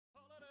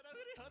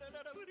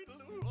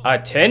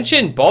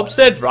Attention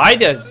bobsled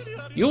riders!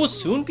 You will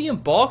soon be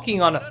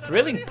embarking on a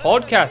thrilling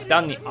podcast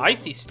down the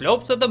icy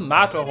slopes of the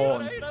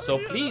Matterhorn. So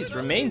please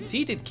remain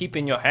seated,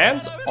 keeping your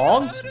hands,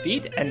 arms,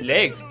 feet, and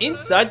legs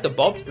inside the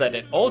bobsled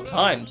at all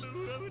times.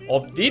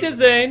 Auf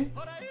Wiedersehen!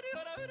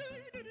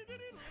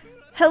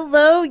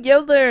 Hello,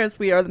 Yodelers!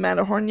 We are the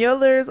Matterhorn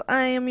Yodelers.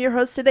 I am your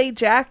host today,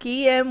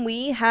 Jackie, and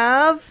we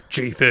have...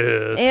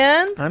 Japheth.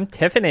 And... I'm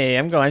Tiffany.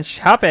 I'm going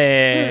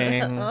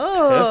shopping.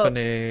 Oh,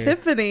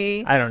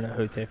 Tiffany. I don't know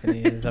who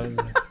Tiffany is. That was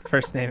the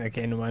first name that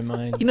came to my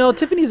mind. You know,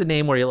 Tiffany's a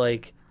name where you're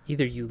like,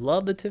 either you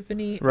love the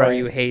Tiffany or Right.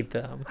 you hate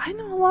them. I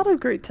know a lot of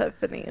great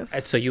Tiffany's.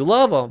 And so you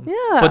love them.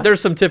 Yeah. But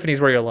there's some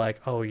Tiffany's where you're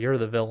like, oh, you're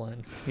the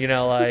villain. You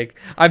know, like,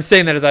 I'm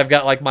saying that as I've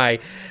got like my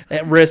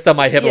wrist on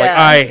my hip, like, Yeah.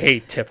 I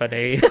hate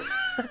Tiffany.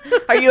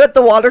 Are you at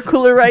the water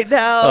cooler right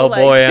now? Oh,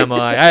 Like- boy, am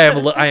I.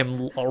 I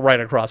am right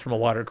across from a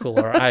water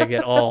cooler. I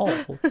get all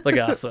the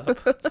gossip.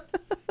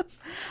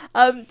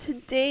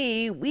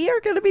 Today we are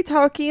going to be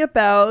talking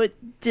about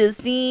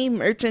Disney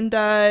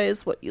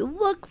merchandise, what you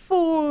look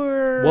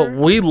for. What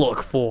we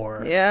look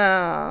for.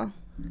 Yeah.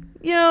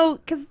 You know,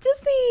 because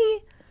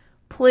Disney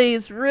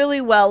plays really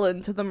well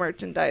into the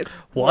merchandise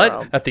What?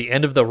 world. At the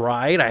end of the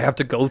ride, I have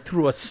to go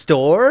through a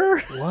store?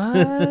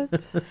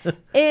 What?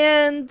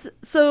 And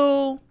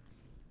so,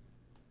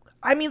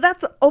 I mean,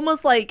 that's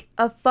almost like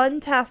a fun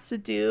task to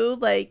do,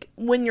 like,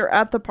 when you're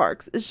at the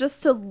parks, is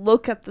just to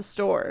look at the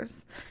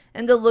stores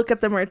and to look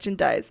at the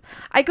merchandise.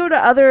 I go to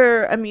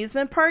other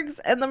amusement parks,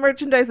 and the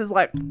merchandise is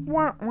like,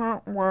 wah, wah,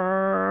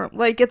 wah.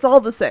 Like, it's all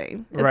the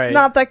same. It's Right.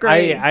 not that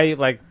great. I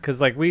like, because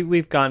like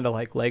we've gone to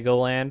like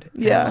Legoland.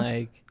 Yeah. And,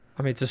 like,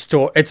 I mean, it's a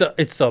store. It's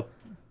a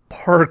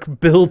park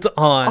built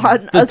on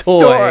On the a toy.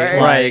 store.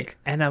 Like,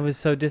 and I was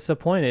so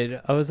disappointed.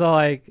 I was all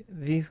like,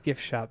 these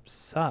gift shops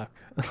suck.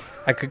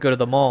 I could go to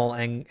the mall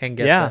and get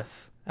Yeah.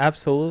 this.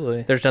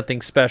 Absolutely. There's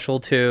nothing special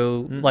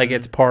to like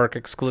it's park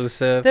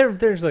exclusive.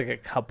 There's like a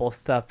couple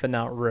stuff, but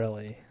not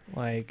really.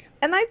 Like,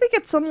 And I think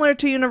it's similar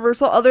to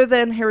Universal, other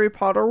than Harry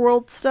Potter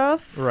World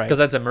stuff. right. Because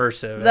that's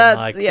immersive. and,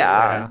 That's, like,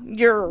 yeah.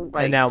 You're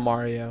like... And now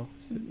Mario.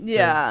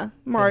 Yeah,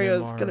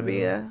 Mario's gonna be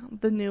Mario.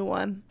 the new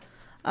one.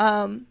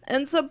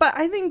 And so, but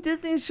I think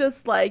Disney's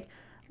just like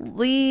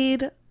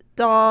lead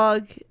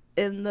dog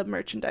in the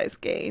merchandise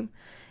game.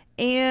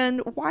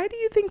 And why do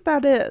you think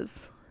that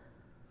is?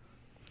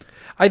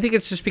 I think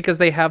it's just because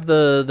they have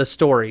the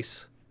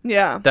stories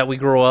Yeah. that we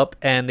grow up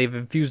and they've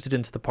infused it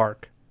into the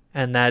park.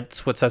 And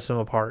that's what sets them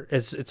apart.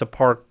 It's a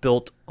park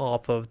built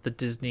off of the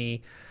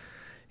Disney,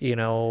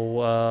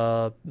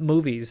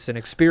 movies and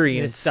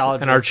experience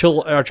and our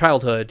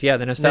childhood. Yeah,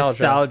 the nostalgia.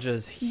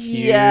 Nostalgia's huge.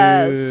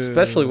 Yes.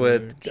 Especially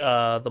with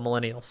the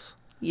millennials.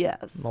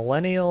 Yes.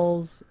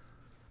 millennials.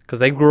 Because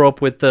they grew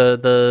up with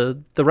the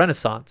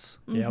Renaissance.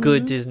 Yep.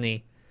 Good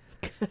Disney.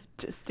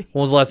 Disney.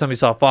 When was the last time you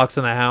saw Fox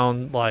and the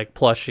Hound, like,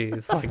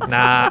 plushies? Like,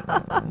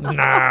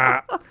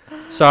 nah.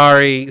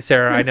 Sorry,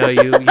 Sarah, I know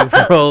you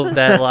wrote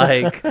that,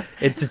 like,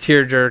 it's a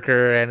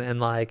tearjerker, and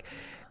like,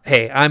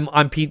 hey,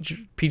 I'm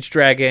Peach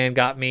Dragon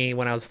got me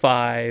when I was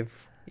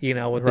 5, with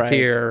the Right.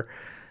 tear.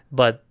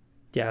 But,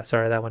 yeah,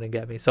 sorry, that one didn't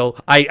get me. So,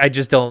 I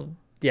just don't,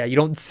 you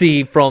don't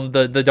see from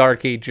the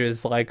Dark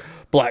Ages, like,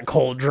 Black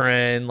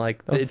Cauldron,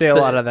 like, Don't it's see a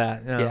lot of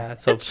that. No. Yeah,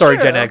 so It's sorry,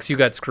 true. Gen X, you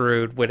got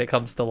screwed when it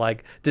comes to,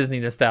 like, Disney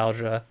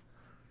nostalgia.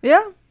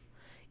 Yeah.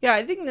 Yeah,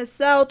 I think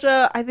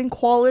nostalgia, I think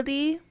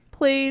quality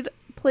plays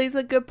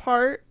a good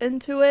part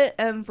into it,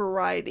 and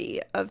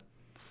variety of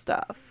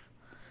stuff.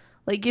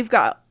 Like, you've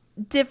got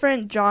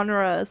different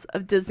genres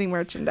of Disney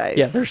merchandise.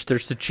 Yeah, there's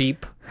the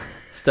cheap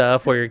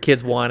stuff where your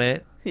kids want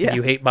it, Yeah. and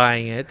you hate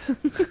buying it,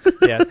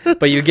 Yes.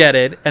 but you get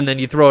it, and then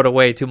you throw it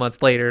away 2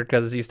 months later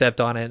because you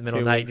stepped on it in the middle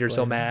of the 2 night. weeks You're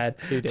so later. mad.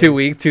 2 2 days-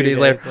 weeks, 2 days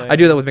later. days later. I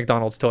do that with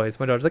McDonald's toys.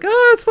 My daughter's like,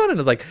 oh, it's fun. And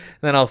it's like,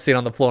 then I'll see it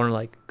on the floor and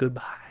like,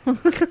 goodbye.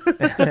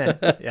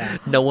 Yeah.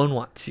 No one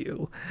wants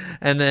you.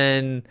 And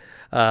then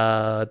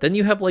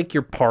you have like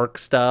your park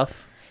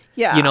stuff.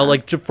 Yeah.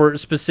 Like for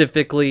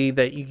specifically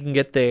that you can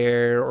get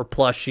there, or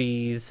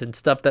plushies and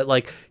stuff that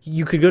like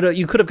you could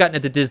have gotten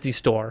at the Disney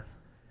store.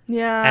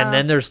 Yeah. And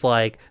then there's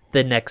like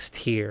the next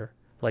tier,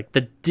 like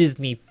the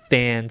Disney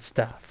fan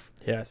stuff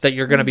Yes. that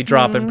you're gonna be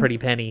dropping pretty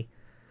penny,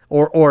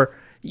 or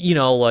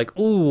like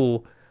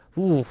ooh,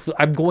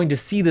 I'm going to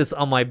see this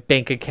on my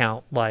bank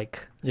account,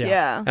 like.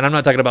 Yeah. And I'm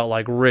not talking about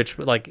like rich,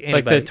 but like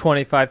anybody. Like the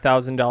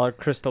 $25,000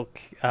 Crystal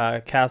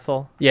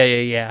Castle.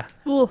 Yeah.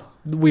 Ooh.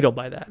 We don't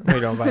buy that. We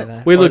don't buy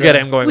that. We look at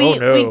it and going, We oh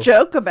no. we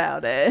joke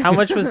about it. How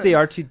much was the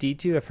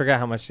R2D2? I forgot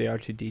how much the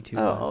R2D2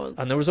 Oh, was.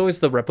 And there was always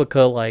the replica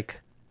like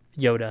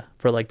Yoda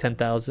for like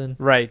 10,000.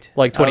 Right.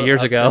 Like 20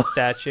 years Of ago. The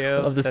statue.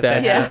 Of the that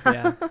they statue.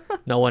 had, Yeah.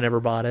 No one ever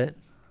bought it.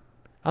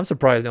 I'm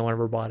surprised no one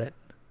ever bought it.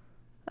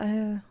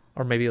 Uh,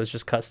 Or maybe it was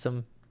just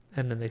custom.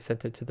 and then they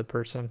sent it to the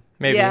person.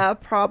 Maybe. Yeah,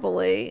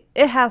 probably.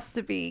 It has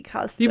to be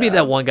custom. You mean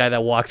that one guy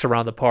that walks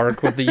around the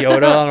park with the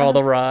Yoda on all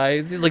the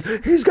rides? He's like,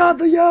 he's got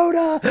the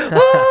Yoda.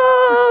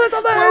 Oh, that's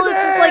amazing. Well,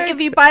 it's just like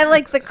if you buy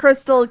like the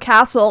Crystal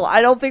Castle,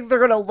 I don't think they're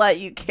gonna let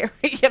you carry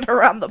it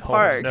around the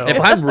park. no. If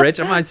I'm rich,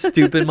 I'm not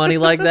stupid money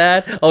like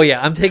that. Oh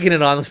yeah, I'm taking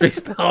it on the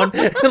Spacebound.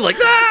 I'm like,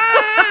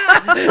 ah!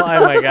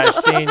 Oh my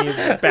gosh, Shane, you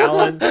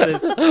balance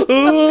this.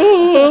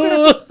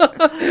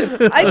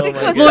 I think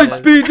my with God. Light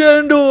speed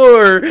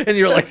Endor, and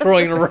you're like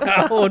throwing it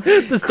around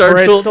the Star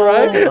Killed Crystal.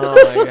 right.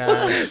 Oh my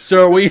gosh.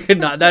 So we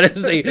cannot. That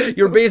is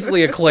you're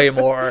basically a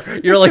claymore.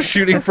 You're like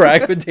shooting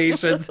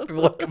fragmentations.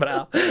 People are coming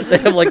out. They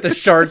have like the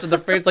shards in their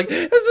face. Like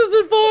this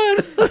isn't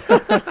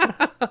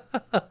fun.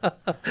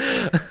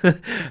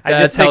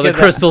 That's how think the of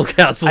Crystal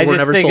Castles I were just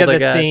never think sold of the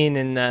again. scene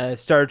in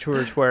Star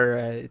Tours where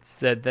it's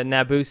the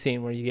Naboo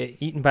scene where you get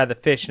eaten by the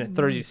fish and it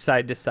throws you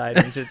side to side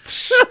and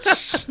just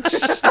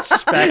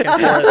back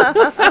and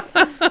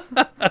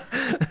forth.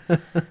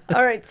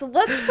 All right, so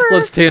let's first.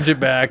 Let's tangent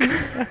back.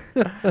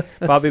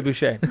 Bobby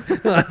Boucher.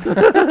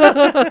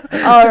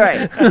 All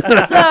right,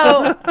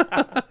 so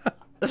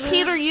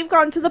Peter, you've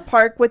gone to the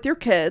park with your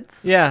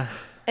kids. Yeah.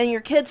 And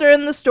your kids are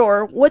in the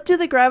store. What do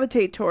they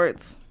gravitate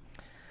towards?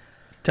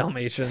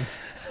 Dalmatians.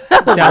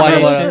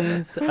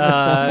 Dalmatians.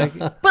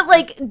 But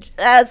like,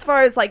 as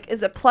far as like,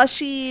 is it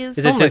plushies?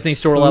 Is it Disney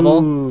store level?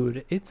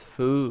 Food. It's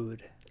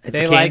food. It's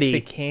they candy.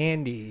 like the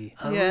candy.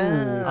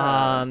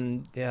 Yeah.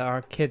 Yeah,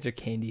 our kids are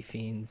candy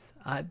fiends.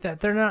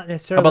 They're not How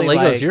necessarily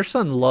about Legos? like, Your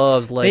son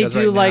loves Legos. they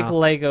do right like now.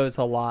 Legos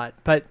a lot,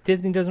 but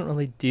Disney doesn't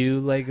really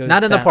do Legos.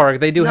 Not in the that- park.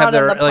 They do have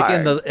Not in their the like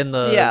in park.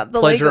 the Yeah, the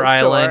Pleasure Lego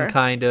Island store.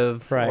 kind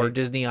of or Right.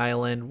 Disney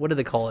Island. What do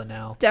they call it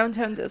now?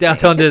 Downtown Disney.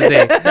 Downtown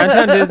Disney.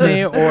 Downtown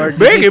Disney or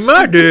Back in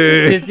my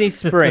day. Disney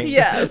Springs.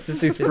 Yes.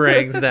 Disney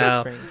Springs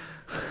now. Springs.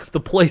 The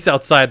place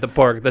outside the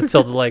park that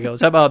sell the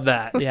Legos. How about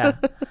that? Yeah.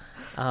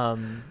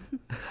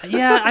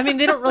 Yeah, I mean,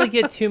 they don't really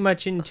get too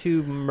much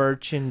into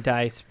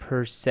merchandise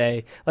per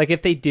se. Like,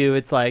 if they do,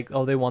 it's like,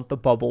 oh, they want the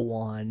bubble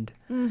wand,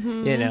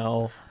 you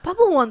know?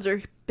 Bubble ones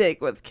are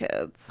big with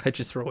kids. I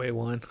just threw away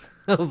one.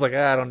 I was like,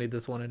 I don't need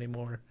this one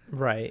anymore.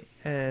 Right.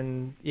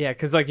 And yeah,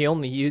 because like they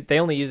only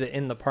use it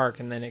in the park,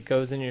 and then it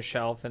goes in your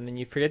shelf, and then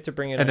you forget to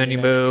bring it. And on then you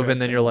your next move, trip,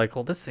 and then you're like,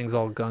 well, this thing's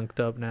all gunked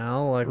up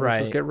now. Like, let's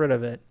just Right. get rid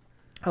of it.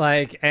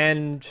 like,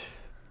 and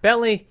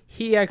Bentley,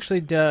 he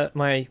actually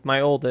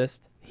my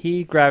oldest,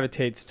 he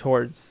gravitates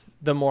towards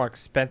the more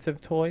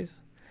expensive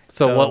toys.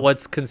 So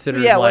what's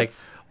considered Yeah, like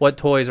what's- what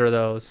toys are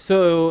those?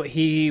 So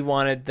he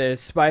wanted the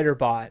Spider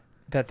Bot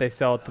that they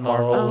sell at the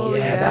Marvel. Oh,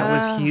 yeah, that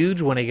yeah. was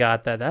huge when he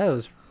got that.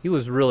 He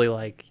was really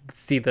like, you could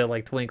see the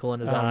like twinkle in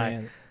his Oh, eye.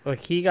 man.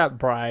 Like he got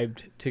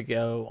bribed to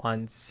go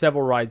on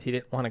several rides he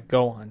didn't want to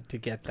go on to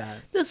get that.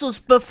 This was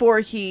before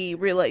he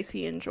realized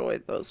he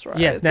enjoyed those rides.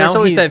 Yes, There's now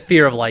always that he's-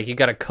 fear of like you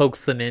got to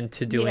coax them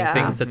into doing Yeah.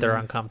 things that they're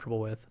uncomfortable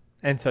with.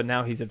 And so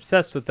now he's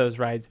obsessed with those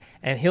rides,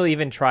 and he'll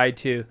even try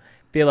to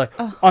be like,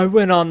 I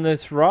went on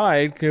this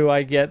ride. Do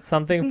I get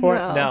something for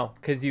No. it? No,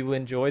 because you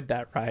enjoyed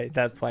that ride.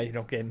 That's why you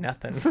don't get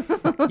nothing.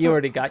 You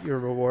already got your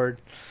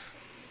reward.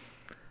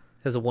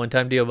 It was a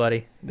one-time deal,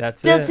 buddy.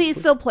 That's Does it. he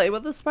still play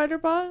with the spider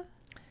bot?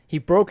 He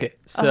broke it,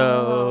 so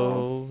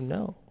Oh.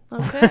 no.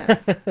 Okay.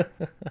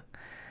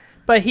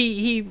 But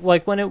he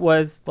like when it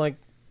was like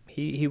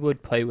he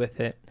would play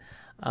with it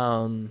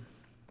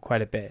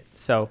quite a bit.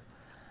 So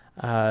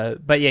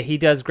but yeah, he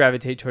does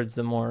gravitate towards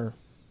the more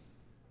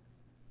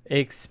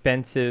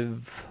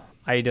expensive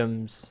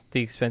items,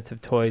 the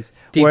expensive toys.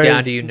 Deep down,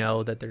 Whereas- do you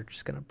know that they're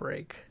just gonna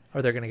break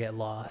or they're gonna get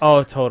lost?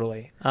 Oh,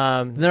 totally.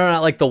 they're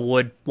not like the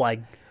wood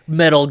like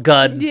metal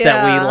guns that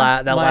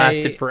Yeah. that My-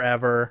 lasted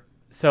forever.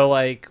 So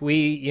like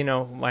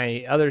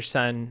my other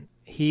son,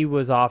 he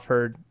was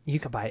offered, you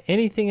could buy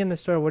anything in the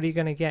store. What are you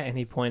gonna get? And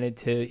he pointed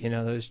to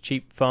those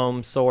cheap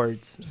foam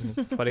swords. And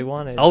that's what he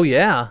wanted. Oh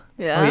yeah.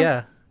 Yeah. Oh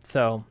yeah.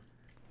 So,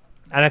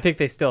 and I think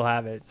they still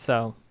have it.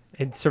 So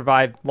it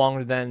survived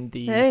longer than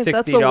the Hey,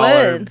 that's a $60.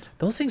 win.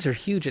 Those things are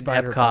huge at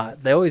Spider Epcot.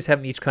 bots. They always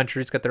have each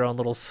country's got their own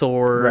little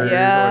sword Right. or the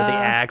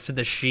Yeah. axe and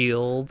the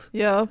shield.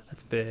 Yeah.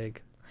 That's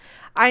big.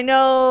 I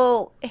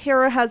know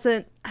Hera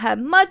hasn't had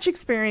much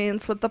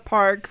experience with the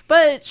parks,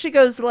 but she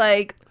goes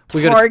like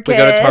We go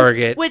to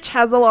Target. which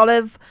has a lot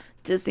of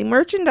Disney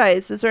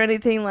merchandise. Is there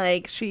anything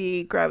like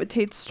she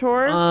gravitates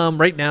toward?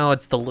 Right now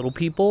it's the little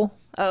people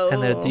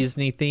and the Oh.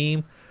 Disney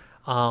theme.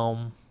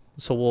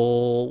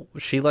 So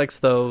she likes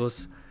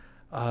those.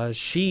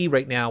 She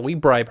right now we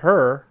bribe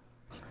her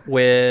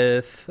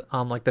with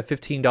like the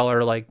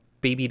 $15 like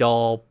baby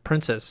doll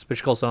princess, which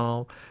she calls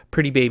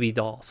pretty baby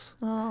dolls.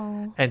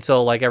 Oh. And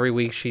so like every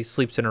week she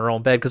sleeps in her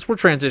own bed because we're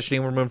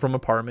transitioning, we're moving from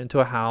apartment to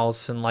a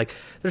house, and like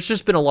there's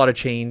just been a lot of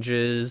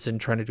changes and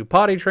trying to do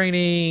potty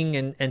training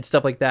and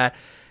stuff like that.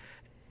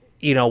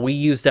 We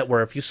use that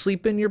where if you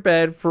sleep in your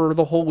bed for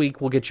the whole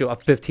week, we'll get you a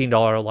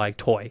 $15 like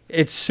toy.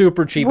 It's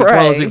super cheap. It's one of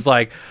those Right. things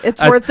like It's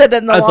worth it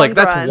in the I was long like,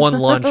 that's run. one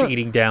lunch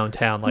eating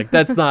downtown. Like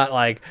that's not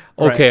like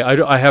okay,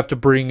 I have to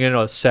bring in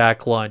a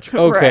sack lunch.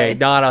 Okay, Right.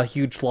 not a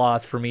huge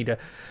loss for me to,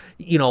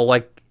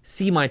 like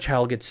see my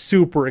child get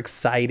super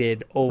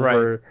excited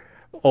over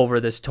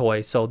this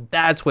toy. So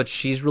that's what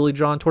she's really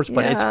drawn towards.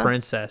 But it's Yeah.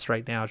 Princess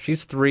right now.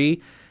 She's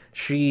 3.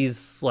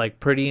 She's like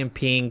pretty in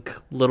pink,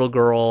 little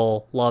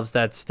girl, loves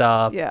that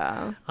stuff.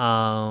 Yeah.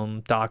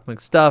 Doc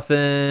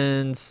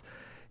McStuffins,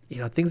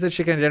 things that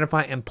she can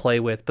identify and play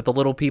with. But the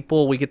little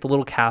people, we get the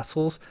little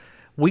castles.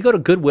 We go to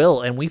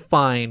Goodwill and we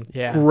find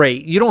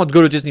great. You don't have to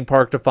go to Disney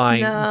Park to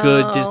find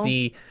good No.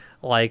 Disney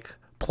like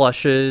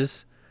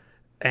plushes,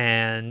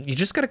 and you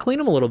just got to clean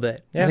them a little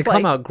bit. Yeah. And they It's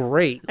come like- out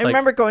great. I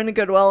remember going to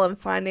Goodwill and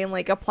finding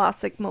like a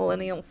plastic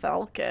Millennial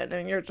Falcon,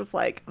 and you're just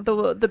like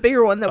the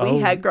bigger one that we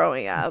had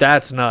growing up.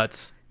 That's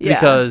nuts. Yeah.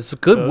 Because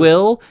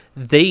Goodwill,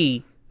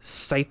 they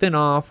siphon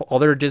off all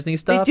their Disney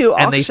stuff do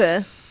and they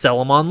auction. sell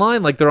them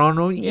online like they're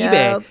on Yep.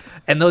 eBay.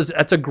 And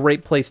that's a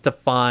great place to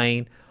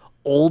find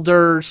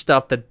older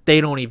stuff that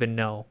they don't even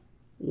know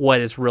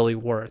what it's really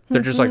worth.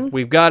 They're just Mm-hmm. like,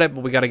 we've got it,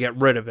 but we got to get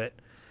rid of it.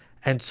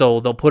 And so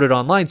they'll put it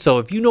online. So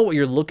if you know what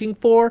you're looking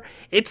for,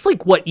 it's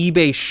like what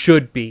eBay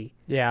should be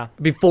Yeah.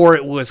 before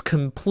it was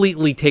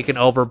completely taken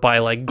over by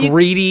like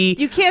greedy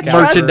You can't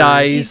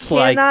merchandise. trust. You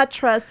cannot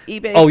trust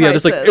eBay. Oh yeah,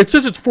 there's prices. like it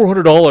says it's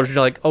 $400, and you're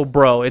like, oh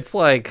bro, it's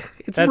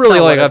That's really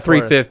not like what a it's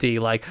worth. $350.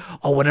 Like,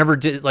 oh, whenever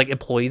like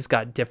employees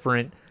got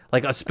different,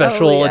 like a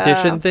special yeah.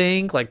 edition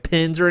thing, like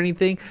pins or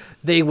anything,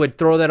 they would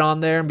throw that on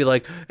there and be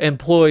like,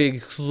 employee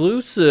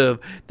exclusive.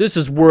 This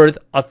is worth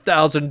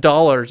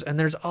 $1,000, and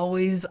there's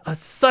always a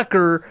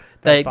sucker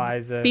that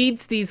buys it.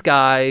 feeds these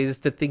guys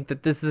to think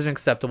that this is an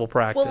acceptable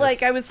practice. Well,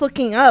 like I was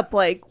looking up,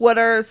 like what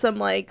are some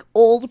like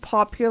old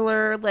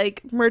popular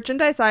like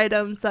merchandise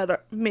items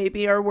that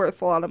maybe are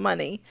worth a lot of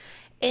money,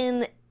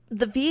 and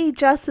the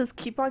VHSs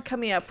keep on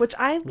coming up, which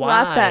I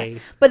laugh at.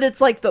 Why? But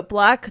it's like the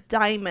Black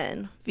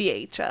Diamond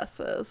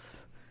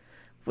VHSs,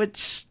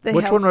 which they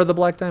Which have, one are the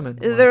Black Diamond?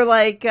 They're ones?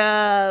 like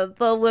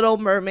the Little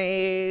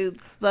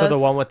Mermaids. So the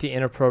one with the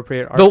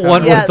inappropriate art the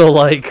one Yes. with the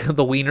like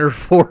the wiener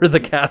for the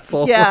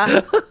castle.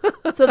 Yeah.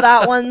 So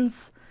that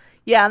one's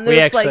and there's We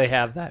actually like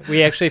have that.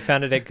 We actually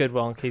found it at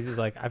Goodwill, and Casey's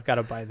like, I've got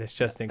to buy this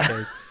just in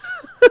case.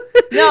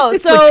 no.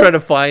 It's so like trying to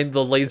find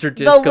the laser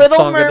disc of Little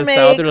Song of the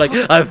South. Mermaid They're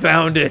like, I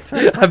found it.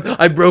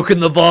 I've broken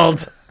the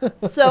vault.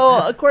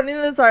 So, according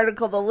to this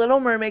article, the Little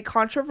Mermaid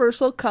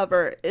controversial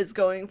cover is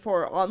going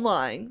for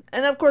online.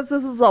 And of course,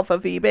 this is off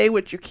of eBay,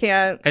 which you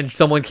can't. And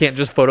someone can't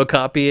just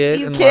photocopy it.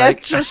 You and can't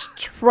like, just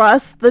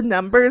trust the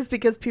numbers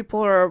because people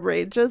are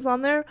outrageous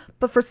on there.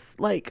 But for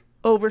like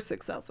over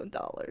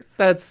 $6,000,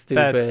 That's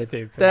stupid. That's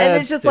stupid. and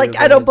it's just like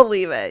I don't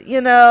believe it. You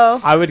know?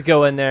 I would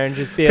go in there and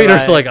just be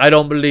Peter's like, I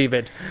don't believe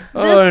it.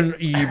 This- On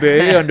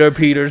eBay under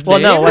Peter's well,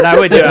 name. no, what I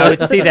would do, I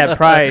would see that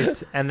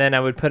price, and then I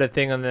would put a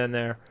thing on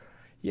there.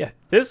 Yeah,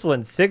 this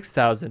one's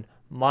 6,000.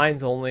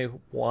 Mine's only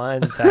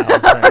 1,000.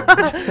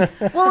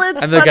 Well,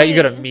 it's And the guy, funny. you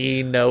got a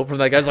mean note from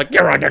that guy's like,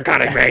 you're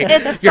undercutting me.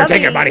 It's You're funny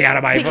taking money out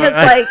of my because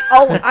like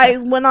I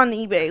went on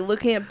eBay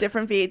looking up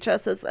different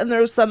VHSs, and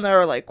there's some that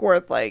are like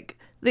worth like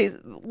these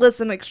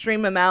list an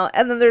extreme amount,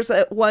 and then there's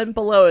one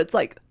below. It's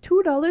like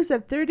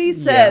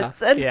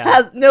 $2.30 and Yeah.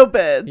 has no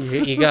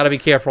bids. you got to be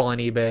careful on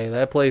eBay.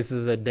 That place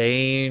is a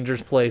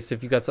dangerous place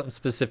if you got something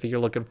specific you're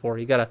looking for.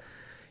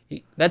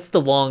 That's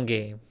the long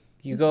game.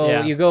 You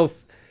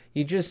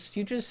just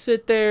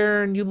sit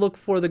there and you look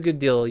for the good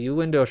deal. You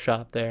window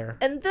shop there.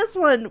 And this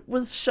one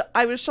was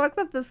I was shocked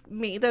that this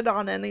made it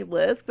on any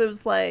list, but it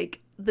was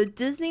like the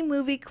Disney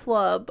Movie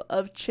Club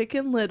of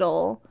Chicken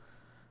Little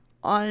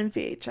on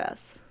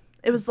VHS.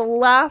 It was the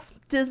last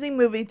Disney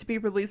movie to be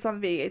released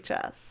on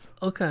VHS.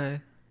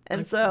 Okay.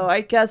 And so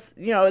I guess,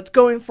 it's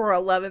going for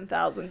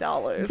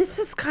 $11,000. This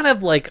is kind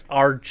of like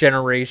our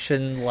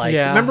generation. Like,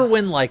 Yeah. remember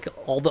when like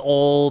all the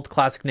old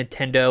classic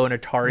Nintendo and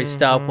Atari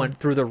stuff went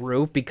through the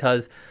roof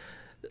because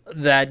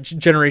that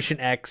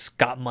Generation X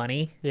got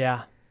money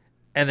Yeah.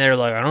 and they're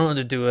like, I don't know what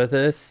to do with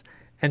this.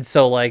 And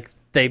so like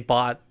they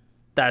bought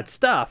that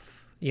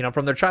stuff,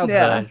 from their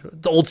childhood.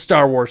 The old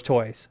Star Wars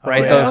toys,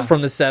 right? yeah. Those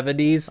from the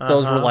 70s.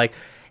 Those were Uh-huh. like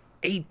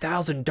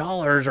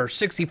 $8,000 or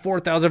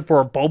 $64,000 for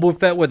a Boba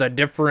Fett with a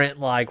different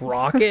like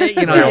rocket.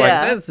 You're Yeah.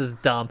 like, this is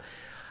dumb.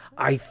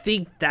 I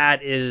think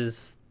that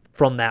is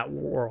from that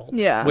world.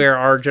 Yeah. Where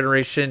our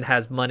generation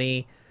has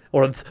money.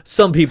 Or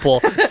some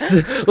people,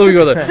 let me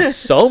go there.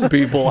 Some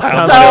people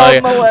have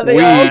Some money.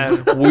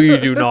 millennials. We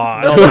do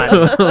not.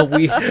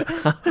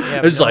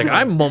 It's no like man.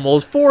 I'm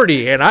almost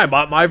 40 and I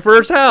bought my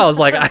first house.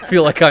 Like I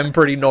feel like I'm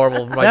pretty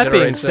normal for my That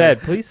generation. being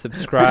said, please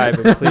subscribe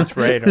and please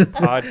rate our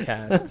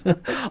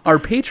podcast. Our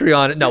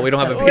Patreon. No, we don't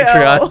have a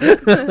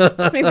Patreon.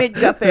 Well, we make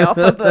nothing off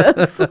of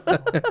this.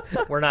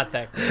 We're not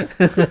that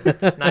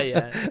good. Not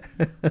yet.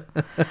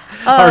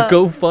 Our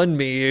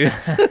GoFundMe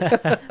is.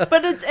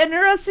 But it's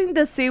interesting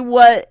to see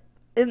what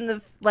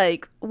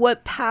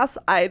what past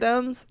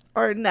items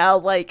are now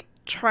like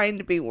trying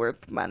to be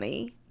worth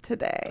money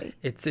today.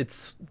 It's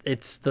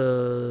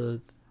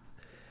the.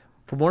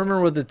 From what I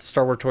remember with the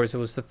Star Wars toys, it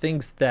was the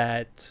things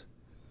that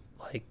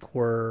like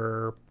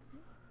were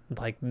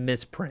like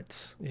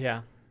misprints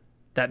Yeah.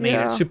 that made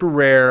Yeah. it super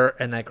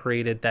rare and that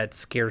created that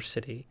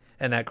scarcity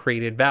and that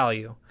created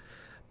value.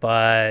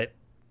 But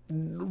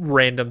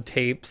random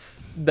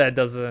tapes. That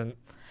doesn't.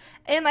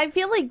 And I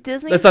feel like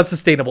Disney. That's not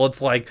sustainable.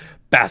 It's like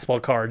basketball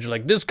cards. You're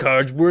like, this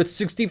card's worth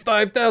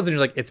 $65,000. You're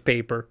like, it's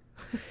paper.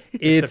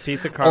 It's a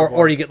piece of or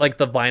cardboard. you get like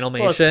the vinyl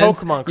Well, it's mations.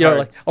 Pokemon You know, like,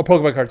 cards. or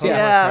Pokemon cards. Yeah.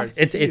 Yeah. Cards.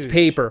 It's Huge.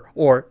 paper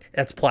or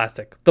that's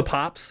plastic. The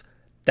pops,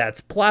 that's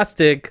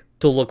plastic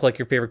to look like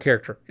your favorite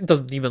character. It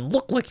doesn't even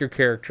look like your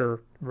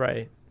character.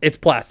 Right. It's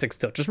plastic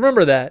still. Just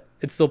remember that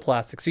it's still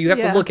plastic. So you have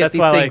Yeah. to look at That's these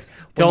why, things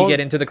when you don't get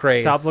into the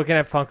craze. Stop looking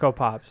at Funko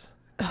Pops.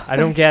 I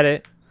don't get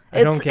it.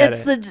 I don't get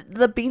it's it.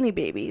 the Beanie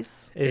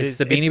Babies. It's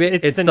the Beanie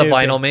Babies. It's the new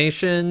vinyl thing.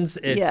 mations.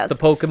 It's Yes. the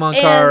Pokemon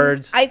And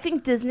cards. I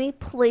think Disney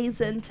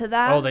plays into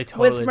that. Oh, they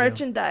totally with do.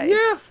 merchandise.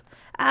 Yeah.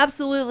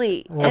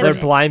 Absolutely. Well, And their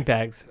it- blind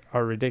bags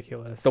are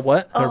ridiculous. The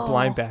what? Their Oh.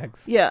 blind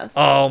bags. Yes.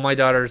 Oh, my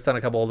daughter's done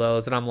a couple of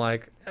those, and I'm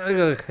like,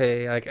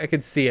 okay, like I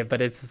could see it,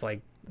 but it's just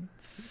like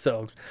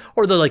so.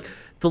 Or the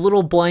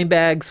little blind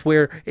bags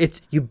where it's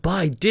you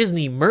buy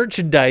Disney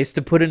merchandise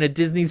to put in a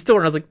Disney store,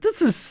 and I was like,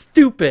 this is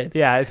stupid.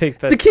 Yeah, I think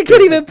The kid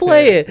can't even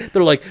play it.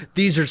 They're like,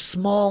 these are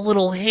small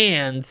little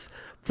hands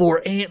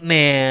for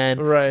Ant-Man,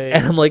 Right.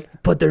 And I'm like,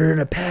 but they're in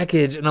a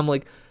package, and I'm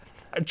like,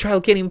 a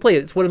child can't even play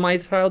it. It's what my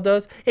child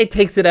does. It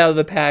takes it out of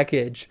the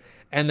package.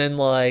 And then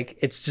like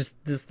it's just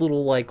this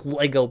little like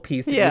Lego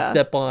piece that you Yeah.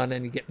 step on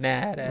and you get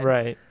mad at.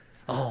 Right.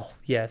 Oh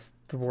yes,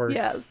 the worst.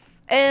 Yes.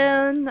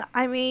 And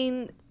I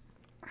mean,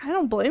 I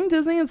don't blame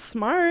Disney. It's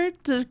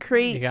smart to You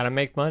create gotta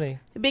make money.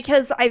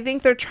 because I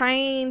think they're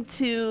trying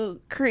to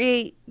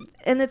create,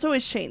 and it's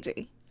always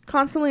changing,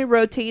 constantly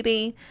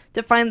rotating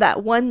to find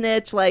that one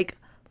niche like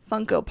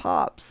Funko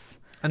Pops.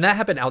 And that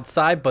happened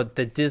outside, but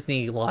the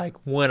Disney like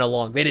went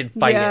along. They didn't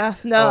fight yeah,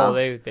 it. no. Oh,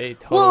 they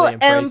totally well,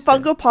 and embraced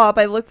Funko it. Pop,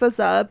 I looked this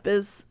up,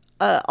 is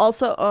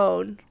also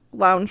own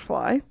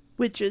Loungefly,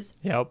 which is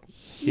Yep.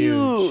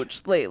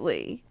 huge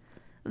lately.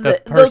 The Those are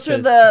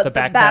purses, the the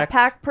backpacks?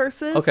 backpack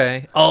purses.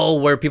 Okay. Oh,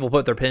 where people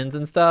put their pins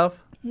and stuff.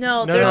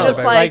 No, No, they're no, just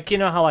but like, you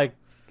know how like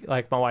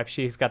my wife,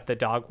 she's got the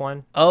dog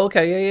one. Oh,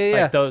 okay.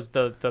 Yeah. Like those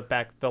the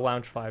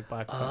Loungefly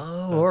black.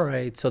 Oh, all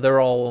right. So they're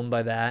all owned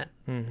by that.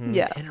 Mm-hmm.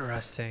 yes.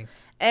 Interesting.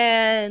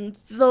 And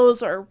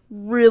those are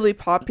really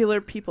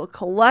popular. People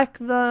collect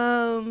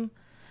them.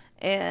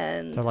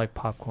 And They're like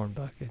popcorn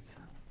buckets.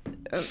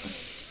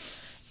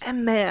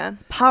 and man,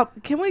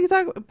 can we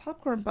talk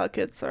popcorn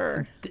buckets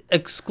or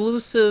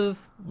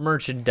Exclusive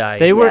merchandise.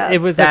 They were. Yes.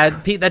 It was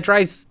that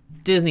drives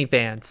Disney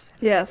fans.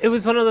 yes. It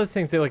was one of those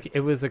things that like it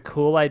was a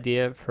cool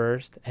idea at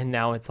first, and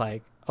now it's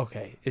like,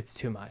 okay, it's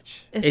too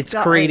much. It's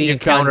got, creating a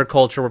You've gone-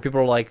 counterculture where people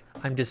are like,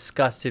 I'm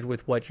disgusted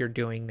with what you're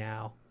doing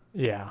now.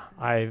 Yeah,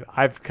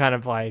 I've kind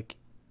of like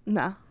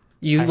nah.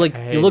 You I you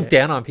hate look it.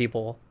 down on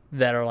people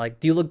that are like,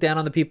 do you look down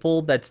on the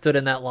people that stood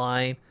in that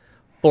line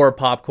for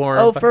popcorn?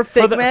 Oh, for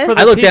For the- Figment. for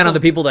I the look down on people- the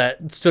people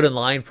that stood in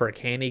line for a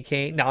candy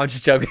cane. No, I'm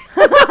just joking.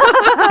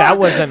 that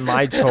wasn't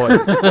my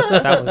choice.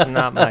 That was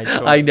not my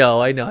choice. I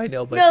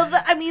know, but no,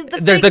 I mean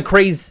the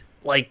craze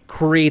like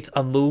creates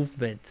a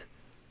movement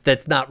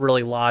that's not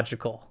really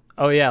logical.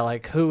 Oh yeah,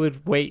 like who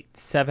would wait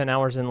 7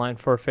 hours in line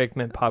for a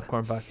Figment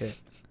popcorn bucket?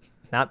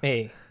 Not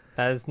me.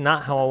 That is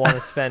not how I want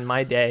to spend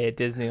my day at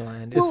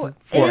Disneyland. well, It's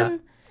for a and, you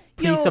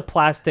piece know, of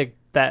plastic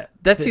that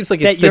Seems like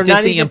that it's the you're not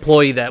Disney even-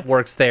 employee that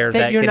works there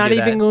that you're can not do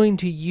even that. going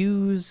to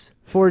use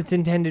for its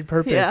intended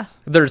purpose. Yeah.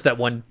 There's that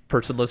one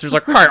person listener's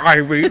like, "Hi, I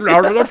read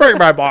out of the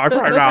Figment box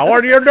right now.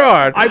 What are you doing?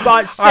 I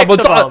bought 6 I of was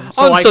them,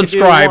 so I could do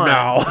unsubscribe one.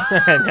 now."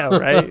 I know,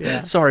 right?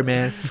 Yeah. Sorry,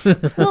 man.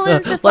 well,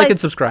 it's just like like and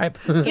subscribe.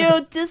 you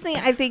know, Disney,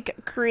 I think,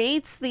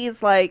 creates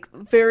these like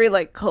very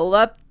like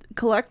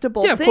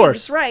collectible Yeah, of things,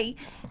 course. right?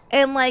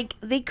 And like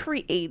they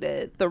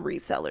created the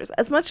resellers.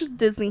 As much as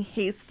Disney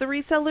hates the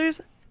resellers,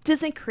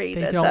 Disney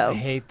created They don't them.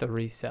 hate the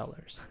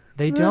resellers.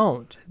 They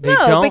don't. They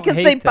no, don't because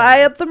hate they them.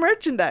 buy up the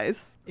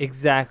merchandise.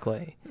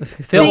 Exactly.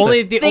 So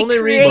the They only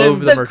create reason Move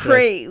the the merchandise.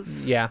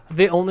 craze. Yeah.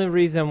 the only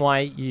reason why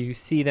you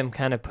see them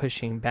kind of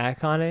pushing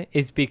back on it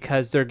is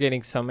because they're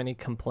getting so many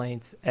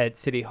complaints at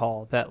City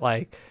Hall that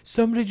like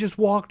somebody just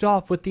walked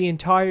off with the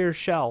entire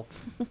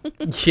shelf.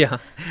 Yeah.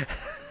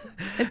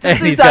 And And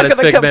Disney's he's got not his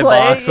gonna Figment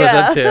complain. box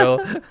Yeah. with him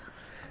too.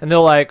 And they're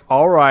like,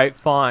 all right,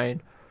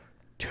 fine.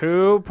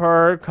 2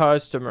 per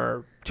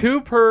customer.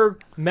 2 per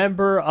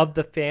member of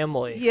the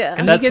family. Yeah.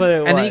 And That's then you what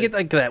get, it and then you was. get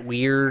like that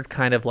weird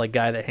kind of like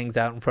guy that hangs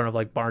out in front of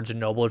like Barnes and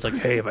Noble. It's like,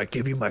 hey, if I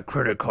give you my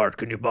credit card,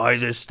 can you buy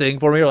this thing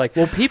for me? You're like,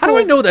 Well, how people do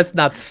I know that's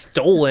not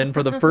stolen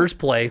for the first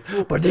place?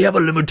 But they have a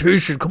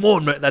limitation. Come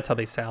on, man. That's how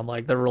they sound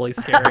like. They're really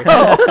scary.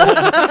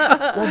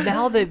 Well,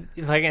 now that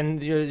like,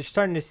 and you're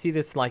starting to see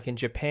this like in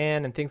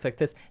Japan and things like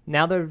this.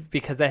 Now they're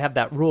because they have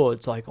that rule.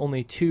 It's like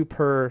only 2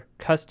 per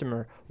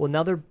customer. Well,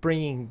 now they're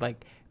bringing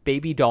like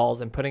baby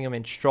dolls and putting them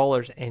in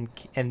strollers,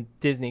 and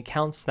Disney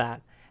counts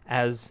that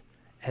as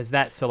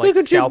that. So like Look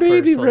at your scalpers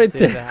baby will right do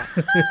there.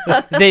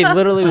 that. They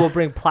literally will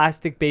bring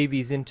plastic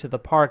babies into the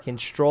park in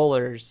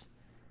strollers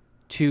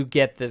to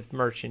get the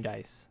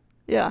merchandise.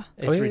 Yeah.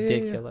 It's Oh, yeah, yeah, yeah.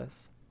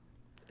 ridiculous.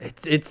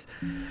 it's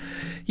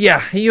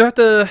yeah, you have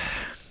to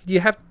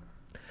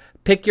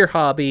pick your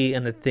hobby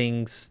and the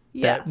things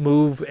Yes. that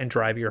move and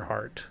drive your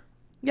heart.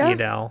 Yeah. You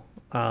know,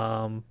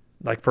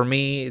 Like for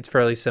me, it's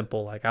fairly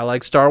simple. Like I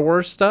like Star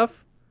Wars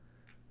stuff.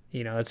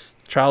 You know, it's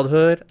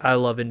childhood. I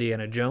love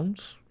Indiana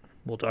Jones.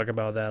 We'll talk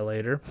about that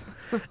later.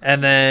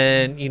 And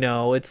then, you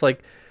know, it's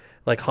like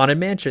Haunted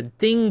Mansion.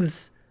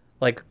 Things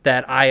like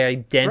that I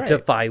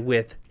identify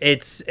with.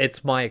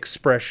 It's my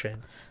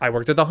expression. I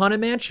worked at the Haunted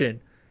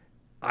Mansion.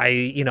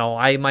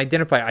 I'm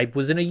identify. I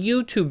was in a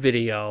YouTube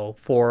video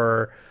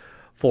for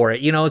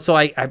it. You know, so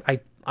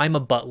I'm a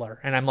butler,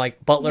 and I'm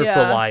like butler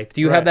for life.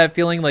 Do you have that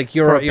feeling like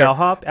you're for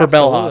bellhop? For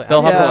bellhop,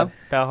 bellhop for life.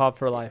 Bellhop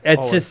for life. It's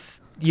always.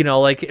 just, you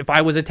know, like if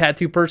I was a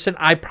tattoo person,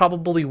 I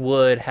probably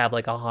would have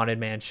like a Haunted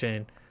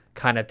Mansion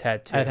kind of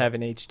tattoo. I'd have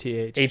an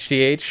HTH.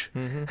 HDH.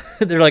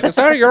 Mm-hmm. They're like, is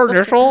that your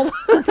initials?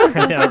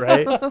 Yeah,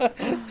 right.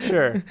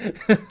 Sure.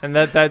 And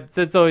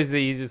that's always the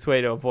easiest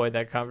way to avoid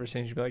that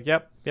conversation. You'd be like,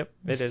 yep,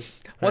 it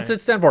is. What's it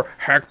stand for?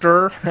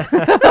 Hector.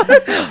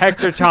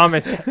 Hector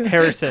Thomas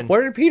Harrison.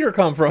 Where did Peter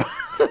come from?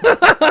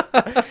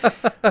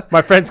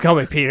 My friends call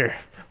me Peter.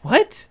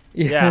 What?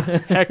 Yeah,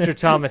 Hector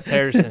Thomas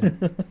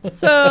Harrison.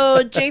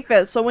 So,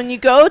 Japheth, so when you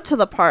go to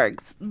the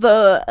parks,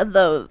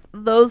 those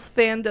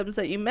fandoms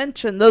that you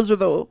mentioned, those are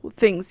the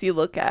things you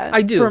look at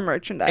I do. for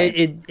merchandise.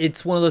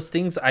 It's one of those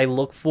things I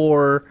look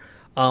for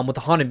with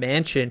the Haunted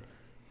Mansion.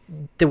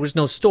 There was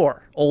no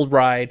store, old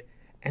ride.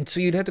 And so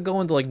you'd have to go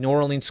into like New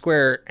Orleans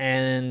Square,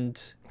 and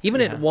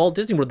even at Walt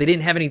Disney World, they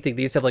didn't have anything.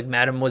 They used to have like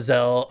Madame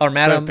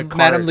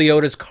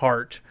Leota's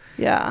cart.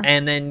 Yeah.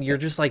 And then you're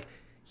just like,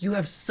 you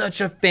have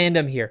such a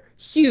fandom here.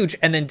 Huge.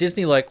 And then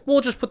Disney like,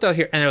 we'll just put that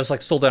here. And it was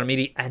like sold out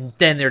immediately. And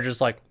then they're just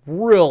like,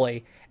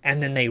 really?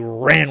 And then they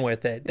ran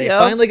with it. They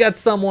finally got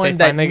someone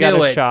that knew got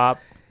a it.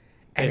 shop.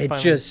 And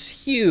it's just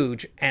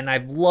huge. And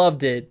I've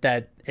loved it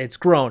that it's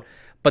grown.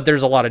 But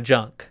there's a lot of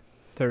junk.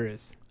 There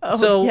is. Oh,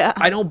 So yeah.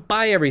 I don't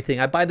buy everything.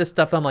 I buy the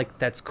stuff I'm like,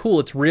 that's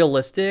cool. It's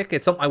realistic.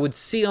 It's something I would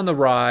see on the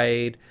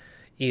ride.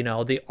 You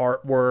know, the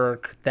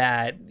artwork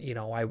that, you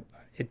know,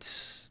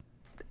 it's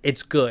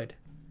good.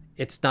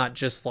 It's not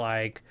just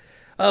like,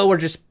 oh, we're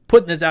just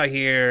putting this out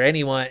here.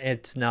 Anyone,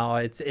 it's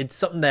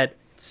something that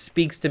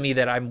speaks to me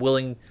that I'm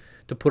willing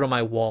to put on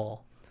my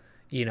wall,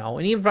 you know.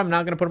 And even if I'm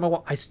not going to put it on my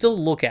wall, I still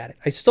look at it.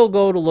 I still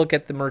go to look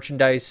at the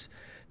merchandise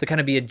to kind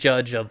of be a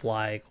judge of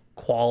like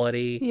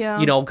quality,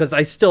 you know, because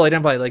I still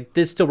identify like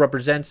this still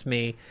represents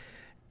me,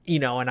 you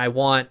know, and I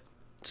want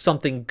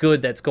something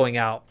good that's going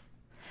out.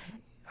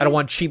 I don't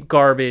want cheap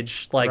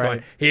garbage like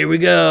going, here we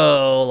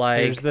go.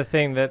 Like here's the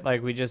thing that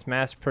like we just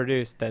mass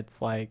produced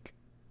that's like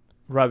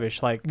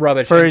rubbish. Like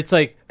rubbish. For it's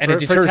like and it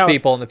deters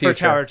people in the future. For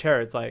Tower of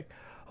Terror, it's like,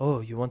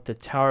 oh, you want the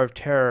Tower of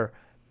Terror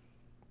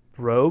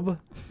robe?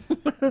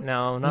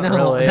 No, not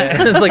really.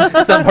 It's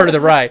like some part of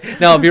the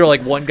ride. Now, if you're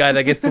like one guy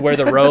that gets to wear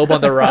the robe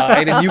on the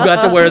ride and you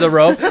got to wear the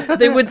robe,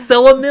 they would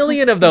sell 1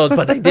 million of those,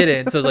 but they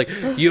didn't. So it's like,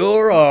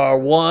 you're our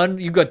one.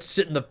 You got to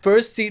sit in the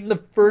first seat in the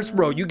first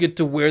row. You get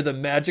to wear the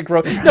magic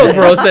robe. No,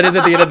 gross that is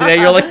at the end of the day.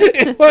 You're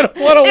like, what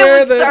do I wear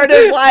this? It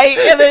started white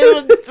and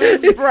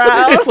it was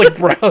brown. It's like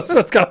brown, so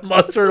it's got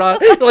mustard on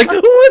it. You're like, who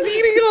is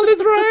eating on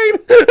this ride?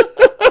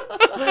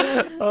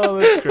 Oh,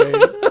 that's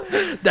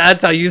great.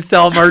 That's how you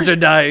sell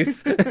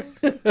merchandise.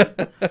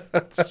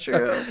 It's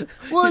true.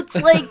 Well, it's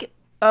like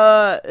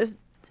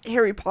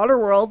Harry Potter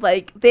World.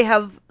 Like they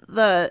have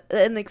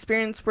an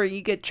experience where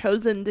you get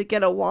chosen to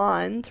get a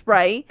wand,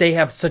 right? They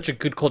have such a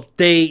good culture.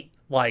 They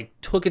like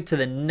took it to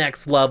the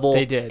next level.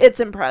 They did. It's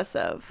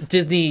impressive.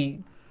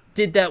 Disney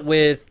did that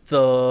with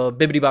the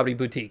Bibbidi Bobbidi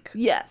Boutique.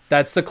 Yes.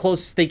 That's the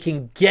closest they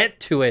can get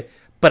to it,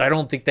 but I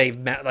don't think they've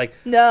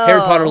No.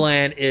 Harry Potter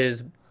Land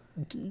is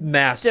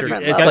mastered.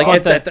 Different It's level. like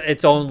it's at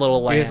its own little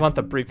You land. guys want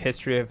the brief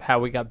history of how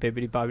we got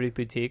Bibbidi Bobbidi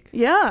Boutique?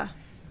 Yeah.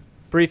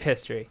 Brief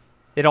history.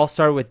 It all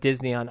started with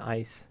Disney on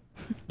Ice.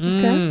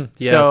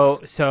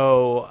 Yes.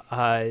 So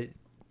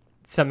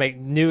some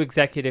new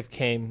executive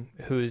came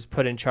who's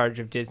put in charge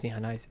of Disney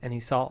on Ice, and he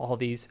saw all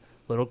these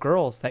little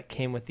girls that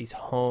came with these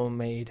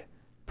homemade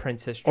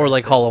princess dresses. Or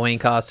like Halloween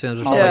costumes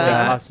or something Halloween like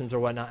that. costumes or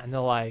whatnot, and they're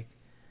like,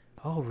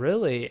 oh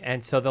really?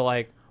 And so they're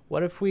like,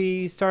 what if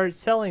we start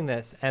selling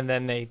this? And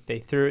then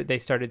they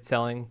started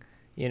selling,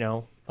 you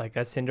know, like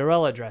a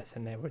Cinderella dress,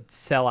 and they would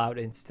sell out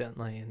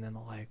instantly. And then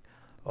they're like,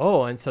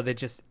 oh, and so they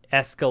just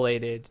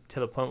escalated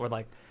to the point where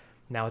like,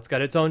 now it's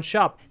got its own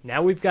shop.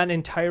 Now we've got an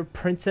entire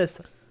Princess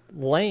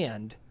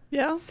Land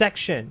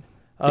section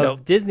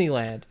of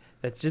Disneyland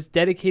that's just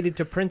dedicated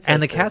to princesses.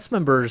 And the cast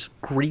members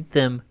greet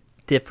them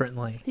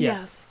differently.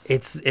 Yes.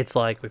 It's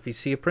like if you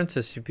see a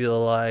princess, you feel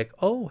like,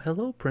 oh,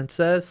 hello,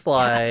 princess.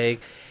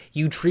 Like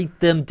you treat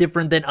them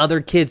different than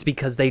other kids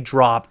because they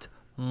dropped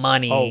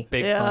money. Oh,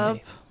 big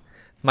money.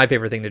 My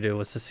favorite thing to do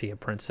was to see a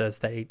princess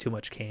that ate too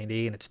much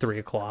candy and it's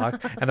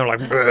 3:00 and they're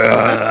like,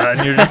 "Bleh,"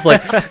 and you're just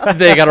like,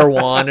 they got her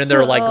wand and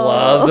they're like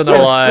gloves and they're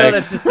like,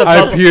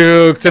 I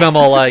puked, and I'm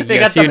all like, They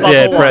yes, got you the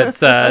did, bubble one.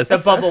 princess.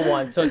 The bubble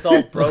one, so it's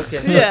all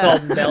broken. So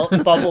it's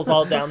all bubbles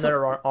all down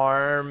their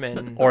arm,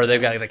 and Or they've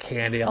got like the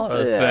candy all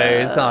over the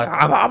face. I'm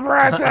like, I'm a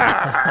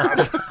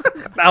princess.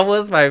 That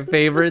was my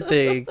favorite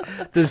thing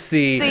to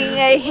see. Seeing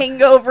a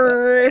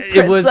hangover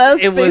It was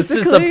princess,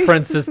 just a basically.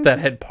 princess that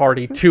had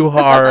partied too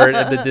hard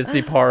at the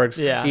Disney parks,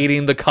 Yeah.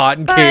 eating the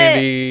cotton But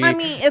candy. I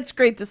mean, it's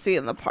great to see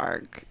in the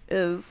park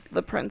is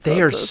the princess.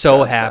 they are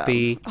so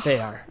happy. They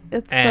are.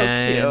 It's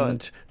And so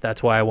cute.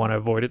 that's why I want to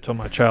avoid it till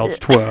my child's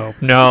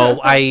 12. No,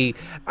 I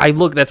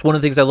look. That's one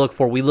of the things I look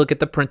for. We look at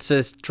the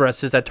princess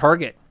dresses at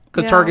Target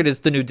because Yeah. Target is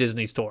the new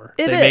Disney store.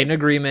 It They made an is.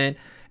 agreement,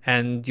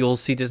 and you'll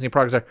see Disney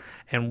products there.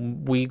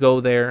 And we go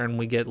there and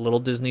we get little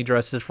Disney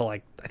dresses for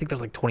like I think they're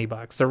like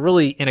 $20. They're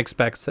really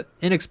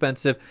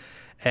inexpensive,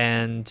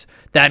 and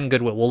that and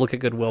Goodwill. We'll look at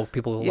Goodwill.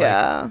 People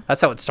Yeah. like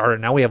that's how it started.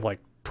 Now we have like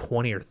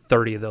 20 or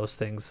 30 of those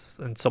things,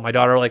 and so my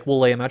daughter like will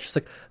lay them out. She's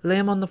like, lay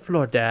them on the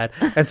floor, Dad.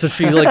 And so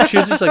she's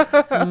just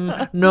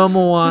like no,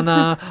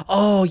 Moana.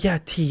 Oh yeah,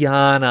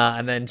 Tiana.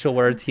 And then she'll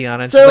wear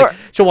Tiana, and So- she's like,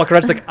 she'll walk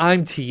around, she's like,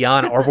 I'm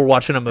Tiana. Or if we're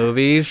watching a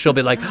movie, she'll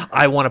be like,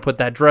 I want to put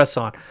that dress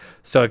on.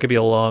 So it could be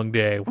a long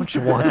day when she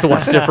wants to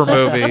watch different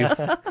movies.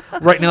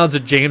 Right now it's a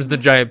James and the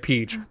Giant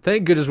Peach.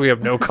 Thank goodness we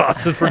have no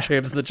costumes for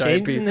James and the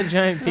Giant James Peach. and the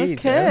Giant Peach.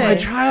 Okay. My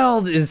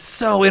child is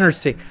so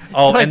interesting.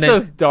 Oh, Like and then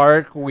those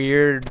dark,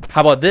 weird.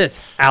 how about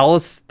this?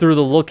 Alice Through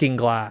the Looking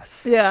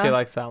Glass. Yeah. She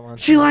likes that one.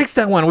 She likes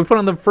that one. We put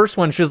on the first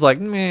one. She was like,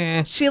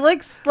 meh. She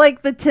likes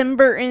like the Tim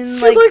Burton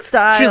She likes,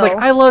 style. she's like,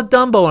 I love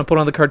Dumbo. And I put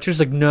on the card.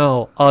 She's like,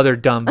 no, other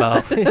Dumbo.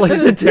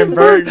 Likes the Tim Tim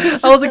Burton. Burton.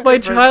 I was like, my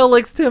child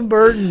likes Tim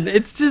Burton.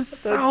 It's just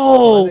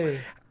so. funny.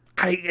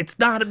 It's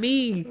not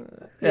me.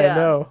 Yeah,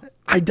 no.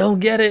 I don't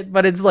get it,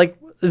 but it's like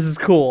this is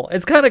cool.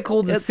 It's kind of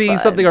cool to It's see fun.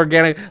 something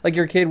organic, like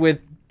your kid with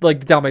like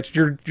the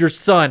Dalmatian. Your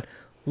son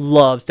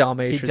loves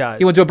Dalmatian. He does.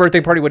 He went to a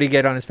birthday party. What did he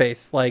get on his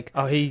face? Like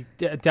Oh, he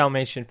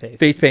Dalmatian face.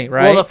 face paint,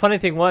 right? Well, the funny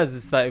thing was,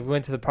 is that we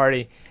went to the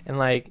party and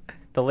like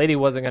the lady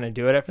wasn't gonna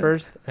do it at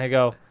first, and I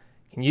go,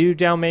 "Can you do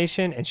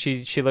Dalmatian?" And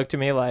she looked at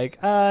me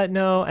like,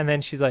 no," and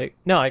then she's like,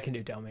 "No, I can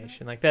do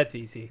Dalmatian. Like that's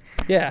easy.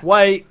 yeah.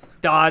 White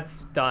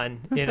dots,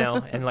 done. You know."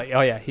 And like,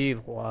 oh yeah, he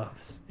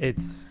loves.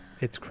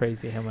 It's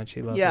crazy how much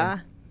he loves. yeah.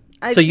 Them.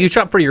 I So you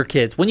shop for your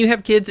kids. When you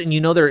have kids and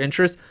you know their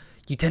interests,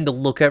 you tend to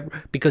look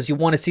at because you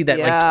want to see that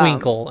like Yeah.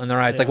 twinkle in their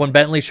eyes. Like Yeah. when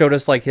Bentley showed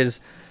us like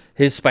his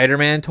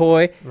Spider-Man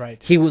toy,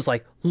 Right. he was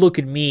like, "Look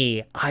at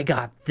me! I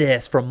got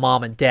this from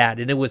Mom and Dad,"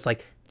 and it was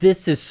like,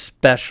 "This is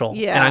special, and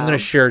I'm Yeah. gonna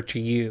share it to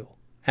you."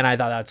 And I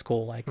thought that's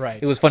cool. Like, Right.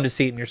 it was fun to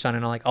see it in your son,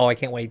 and I'm like, "Oh, I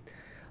can't wait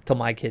till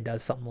my kid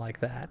does something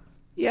like that."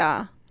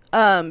 Yeah.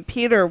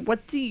 Peter,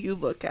 what do you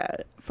look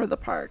at for the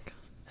park?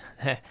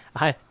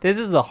 This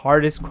is the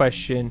hardest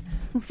question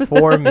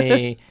for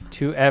me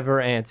to ever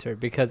answer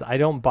because I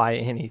don't buy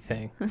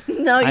anything.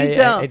 No, you I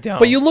don't. don't.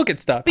 But you look at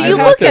stuff. But I you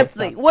have look to. at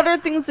things. What are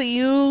things that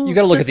you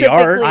gotta look at the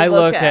art. specifically I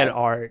look at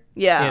art.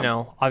 Yeah. You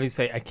know,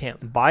 obviously I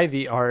can't buy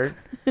the art.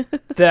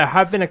 There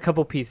have been a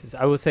couple pieces.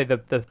 I will say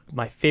the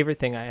my favorite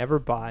thing I ever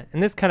bought,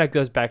 and this kind of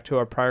goes back to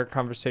our prior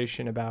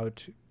conversation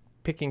about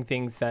picking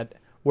things that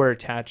we're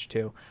attached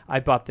to.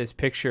 I bought this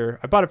picture.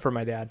 I bought it for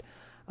my dad,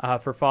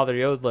 for Father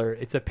Yodler.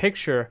 It's a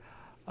picture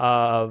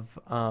of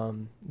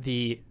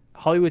the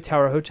Hollywood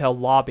Tower Hotel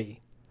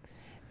lobby,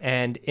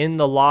 and in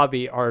the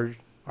lobby are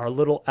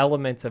little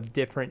elements of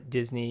different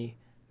Disney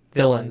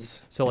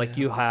villains. So like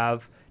you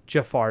have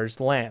Jafar's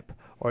lamp,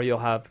 or you'll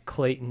have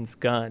Clayton's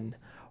gun,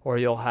 or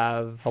you'll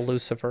have A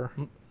Lucifer.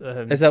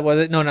 Is that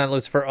what? No, not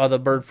Lucifer. Oh, the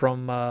bird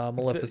from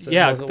Maleficent.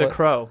 yeah, Was it the what?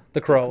 crow.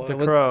 The crow. The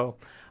What- crow.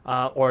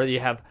 Or you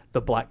have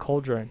the Black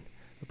Cauldron.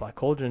 The Black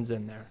Cauldron's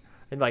in there.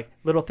 And like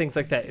little things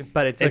like that.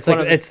 But it's It's like,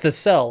 like one of it's the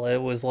cell. It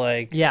was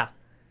like yeah.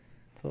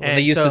 they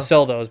And used so- to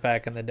sell those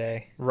back in the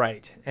day.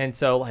 Right. And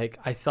so like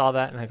I saw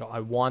that and I go,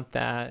 I want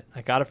that.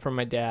 I got it from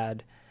my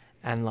dad.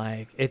 And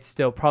like it's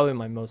still probably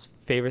my most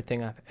favorite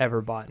thing I've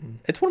ever bought.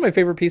 It's one of my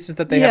favorite pieces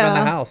that they have in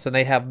Yeah. the house, and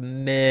they have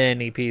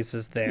many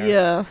pieces there.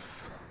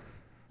 Yes.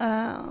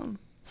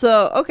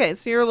 So okay,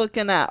 so you're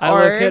looking at I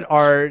art. look at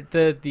art,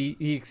 the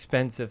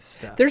expensive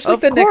stuff. There's like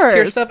Of the next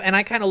tier course. stuff, and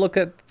I kind of look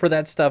at for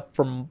that stuff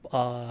from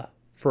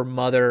for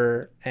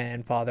Mother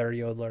and Father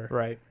Yodler,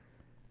 right.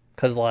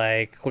 because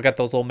like look at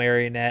those little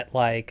marionette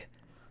like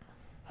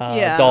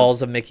Yeah.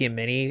 dolls of Mickey and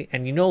Minnie,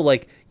 and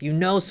like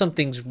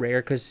something's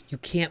rare because you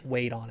can't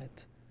wait on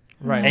it.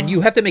 Right. And you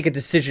have to make a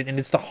decision, and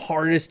it's the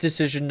hardest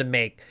decision to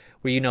make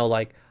where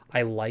like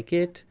I like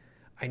it,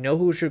 I know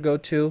who it should go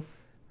to,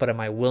 but am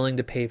I willing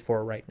to pay for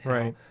it right now?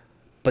 Right.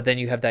 But then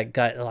you have that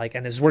gut, like,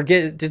 and this is where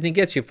Disney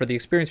gets you for the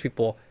experienced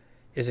people,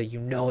 is that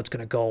it's going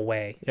to go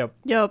away, Yep.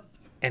 Yep.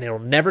 and it'll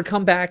never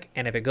come back,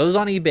 and if it goes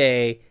on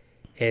eBay,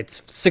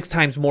 it's 6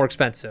 times more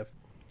expensive,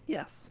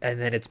 Yes.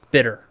 and then it's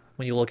bitter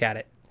when you look at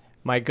it.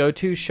 My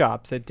go-to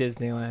shops at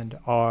Disneyland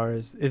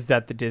is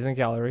at the Disney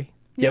Gallery.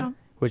 Yep. Yeah.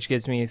 Which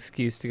gives me an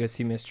excuse to go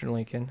see Mr.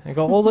 Lincoln. I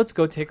go, oh, let's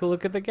go take a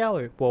look at the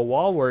gallery. Well,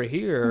 while we're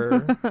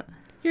here,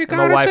 You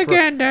got us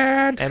again,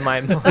 Dad. and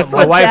my That's my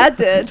what wife Dad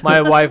did. my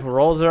wife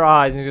rolls her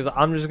eyes and she goes,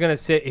 I'm just gonna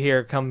sit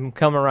here. Come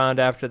around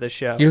after the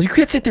show. You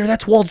can't sit there.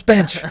 That's Walt's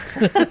bench.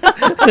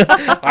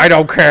 I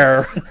don't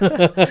care.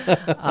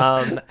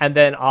 And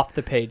then off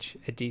the page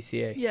at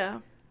DCA. Yeah.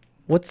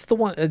 What's the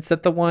one? Is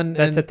that the one?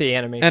 That's in- at the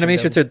animation.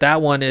 animation. building. So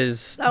that one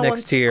is That next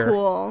one's tier.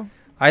 cool.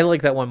 I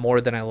like that one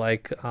more than I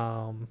like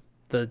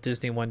the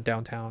Disney one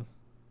downtown.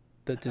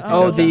 The Disney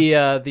Oh,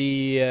 downtown.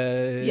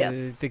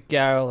 Yes. the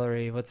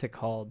gallery. What's it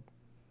called?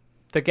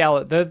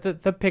 The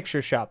the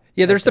picture shop.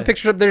 Yeah, there's That's the it.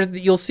 picture up there.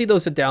 You'll see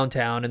those at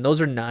downtown, and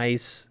those are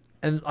nice.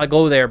 And I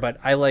go there, but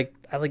I like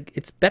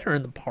it's better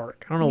in the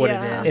park. I don't know what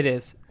Yeah. it is. It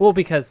is. Well,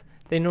 because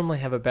they normally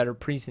have a better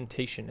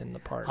presentation in the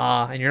park.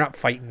 And you're not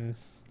fighting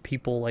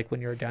people like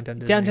when you're at downtown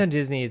Disney. Downtown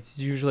Disney, it's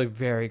usually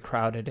very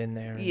crowded in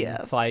there. And Yes.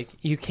 It's like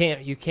you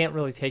can't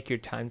really take your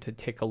time to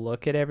take a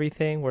look at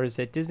everything. Whereas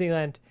at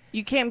Disneyland,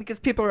 You can't because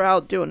people are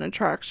out doing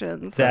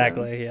attractions.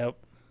 Exactly. Yep.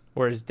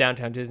 whereas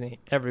downtown Disney,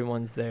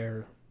 everyone's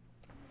there.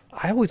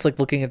 I always like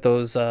looking at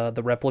those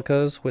the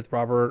replicas with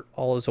Robert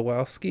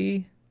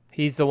Olozowski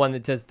He's the one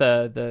that does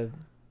the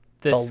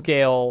The-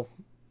 scale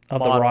of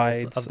the models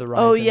rides. of the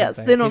rides. Oh and yes,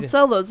 everything. they He don't did-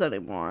 sell those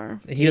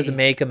anymore. He doesn't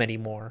make them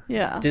anymore.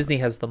 Yeah. Disney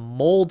has the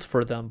molds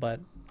for them, but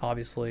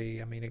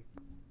obviously, I mean,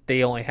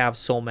 they only have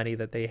so many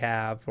that they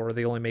have, or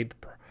they only made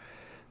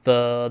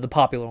the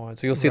popular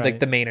ones. So you'll see like Right.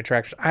 the main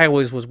attraction. I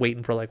always was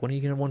waiting for like, when are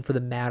you gonna one for the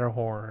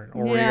Matterhorn,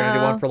 or are you gonna do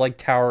Yeah. one for like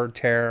Tower of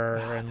Terror,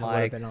 and That would have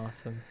like, been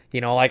awesome.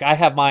 you know, like I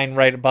have mine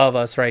right above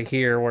us right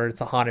here where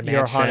it's a haunted Your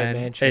mansion. Haunted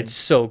Mansion. It's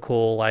so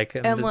cool, like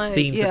and And, the like,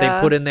 scenes that they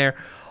yeah. put in there,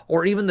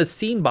 or even the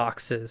scene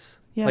boxes.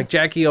 Like Yes.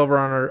 Jackie over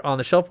on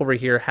the shelf over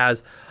here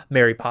has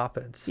Mary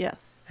Poppins.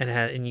 Yes.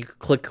 And you could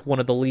click one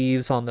of the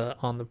leaves on the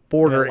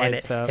border, and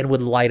lights it up.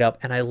 would light up.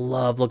 And I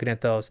love looking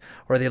at those.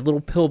 Or the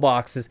little pill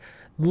boxes,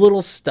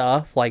 little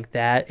stuff like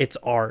that. It's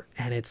art,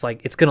 and it's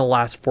like it's gonna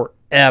last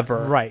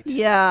forever. Right.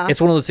 Yeah. It's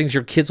one of those things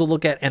your kids will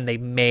look at, and they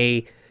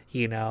may,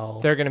 you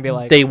know, They're gonna be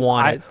like, they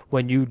want it.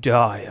 When you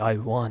die, I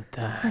want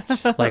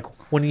that. Like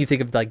when you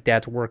think of like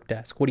Dad's work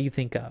desk, what do you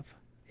think of?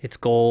 It's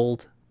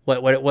gold.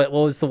 What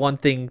was the one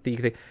thing that you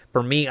think?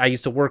 For me, I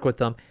used to work with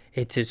them.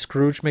 It's a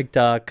Scrooge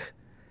McDuck,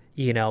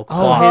 you know,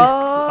 clock.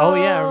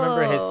 Yeah, I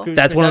remember his. Scrooge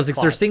That's one of those McDuck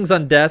things. There's clock. things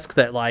on desk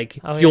that like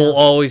Oh, you'll yeah.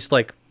 always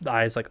like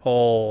eyes like,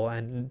 oh,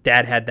 and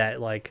Dad had that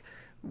like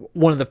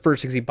one of the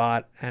first things he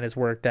bought at his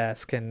work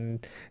desk,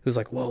 and it was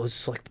like, whoa,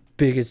 it's like the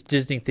biggest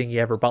Disney thing you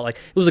ever bought. Like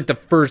it was like the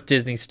first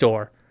Disney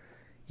store,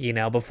 you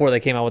know, before they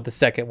came out with the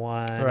second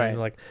one. and, Right.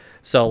 like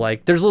so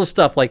like there's little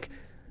stuff like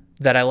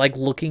that I like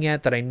looking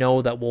at that I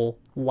know that will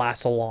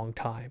last a long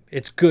time.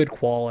 It's good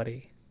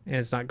quality and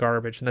it's not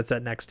garbage, and that's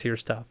that next tier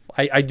stuff.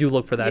 I do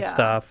look for that Yeah.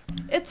 stuff.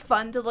 It's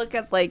fun to look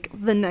at like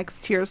the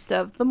next tier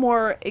stuff, the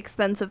more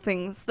expensive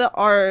things, the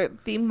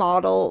art, the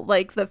model,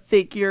 like the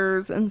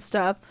figures and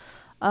stuff.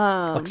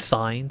 Like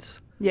signs.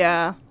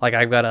 Yeah. Like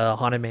I've got a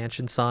Haunted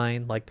Mansion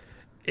sign. Like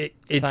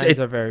Signs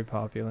are very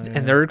popular,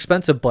 and they're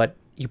expensive, but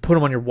you put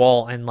them on your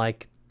wall and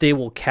like they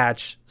will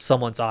catch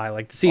someone's eye.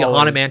 Like to see a Haunted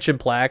Always. Mansion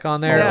plaque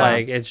on there, Yes.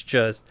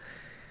 like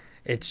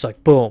it's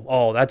like boom.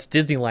 Oh, that's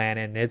Disneyland,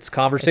 and it's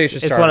conversation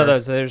It's starter. one of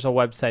those. There's a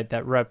website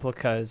that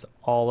replicas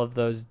all of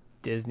those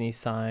Disney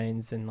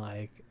signs, and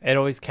like it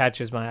always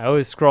catches my. I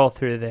always scroll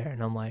through there,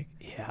 and I'm like,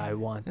 yeah, I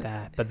want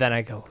that. But then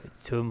I go,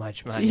 it's too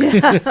much money.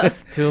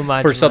 Too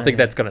much for something money.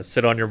 that's gonna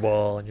sit on your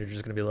wall, and you're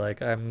just gonna be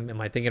like,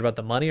 am I thinking about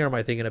the money, or am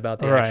I thinking about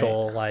the Right.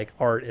 actual like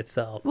art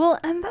itself? Well,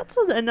 and that's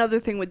what another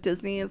thing with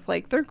Disney is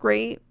like they're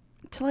great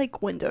to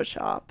like window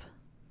shop.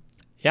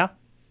 Yeah,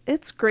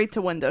 It's great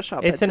to window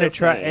shop. it's at an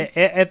Disney.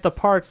 at the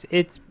parks.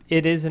 It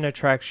is an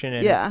attraction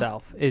in Yeah.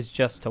 itself. Is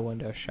just a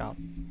window shop.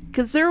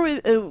 Because there was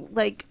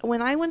like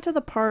when I went to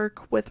the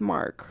park with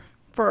Mark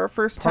for our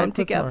first Park time with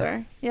Mark.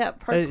 together. Yeah,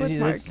 park with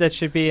Mark. That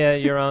should be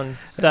your own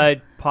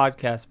side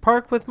podcast.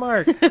 Park with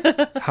Mark.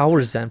 How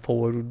resentful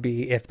would it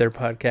be if their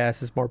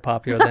podcast is more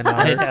popular than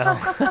I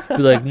ours? know.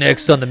 Be like,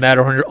 next on the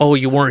Matterhorn. Oh,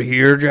 you weren't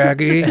here,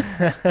 Jackie.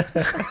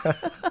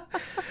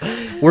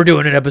 We're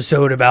doing an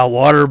episode about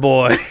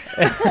Waterboy.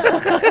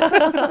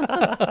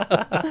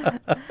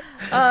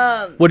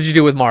 What did you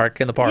do with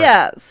Mark in the park?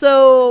 Yeah,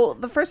 so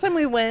the first time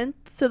we went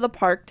to the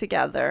park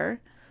together,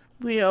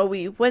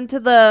 we went to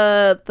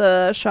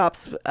the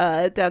shops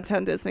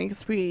downtown Disney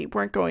because we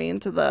weren't going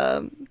into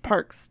the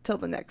parks till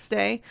the next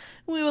day.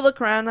 We would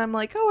look around. I'm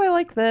like, oh, I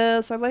like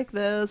this. I like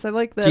this. I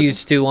like this. Do you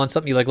stew on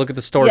something? You like look at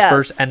the stores Yes.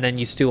 first, and then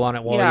you stew on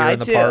it while yeah, you're I in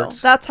the do.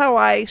 parks. That's how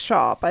I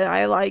shop.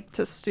 I like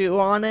to stew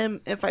on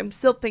him. If I'm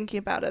still thinking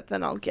about it,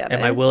 then I'll get it.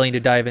 Am I willing to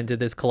dive into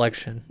this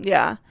collection?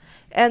 Yeah.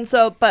 And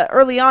so, but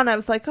early on, I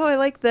was like, oh, I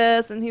like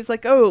this. And he's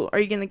like, oh, are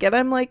you going to get it?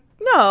 I'm like,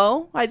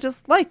 no, I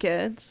just like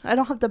it. I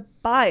don't have to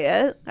buy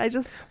it. I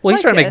just. Well,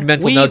 he's like trying to make it.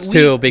 mental notes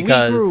too,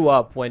 because we grew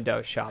up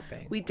window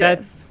shopping. We did.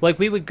 That's like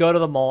we would go to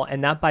the mall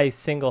and not buy a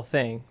single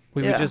thing.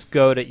 We Yeah. would just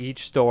go to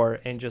each store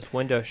and just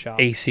window shop.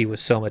 AC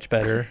was so much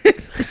better.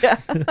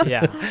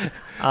 Yeah.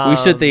 We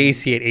set the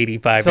AC at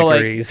 85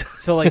 degrees.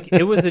 So like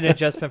it was an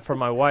adjustment for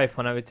my wife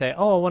when I would say,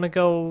 "Oh, I want to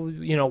go,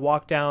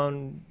 walk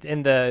down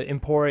in the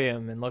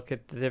Emporium and look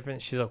at the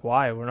different." She's like,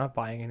 "Why? We're not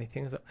buying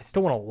anything." I was like, I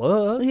still want to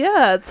look.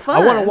 Yeah, it's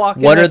fun. I want to walk.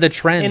 What in are the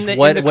trends? in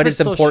What the is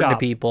crystal important shop.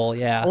 to people?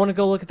 Yeah. I want to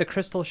go look at the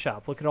crystal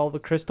shop, look at all the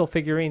crystal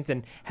figurines,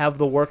 and have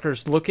the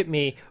workers look at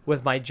me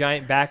with my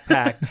giant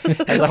backpack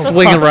as I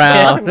Swing walk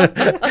around.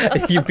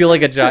 in. You feel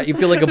like a you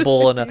feel like a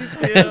bull in do.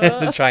 in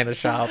a china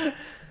shop.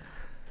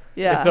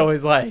 Yeah. It's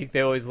always like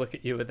they always look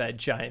at you with that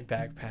giant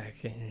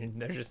backpack,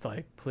 and they're just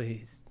like,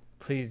 "Please,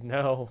 Please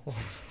no.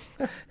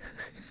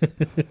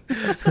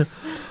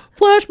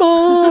 Flash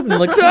mob, and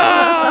like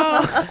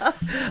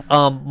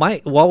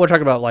while we're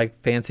talking about like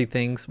fancy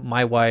things,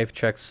 my wife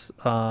checks.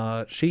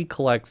 She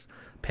collects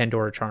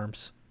Pandora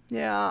charms,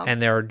 Yeah.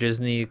 and there are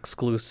Disney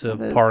exclusive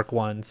That is- park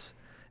ones.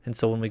 And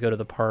so when we go to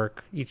the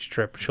park, each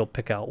trip she'll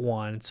pick out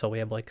one. So we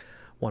have like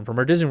one from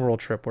our Disney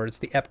World trip where it's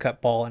the Epcot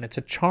ball and it's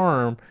a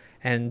charm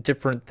and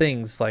different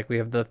things. Like we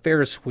have the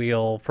Ferris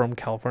wheel from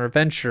California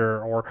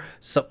Adventure or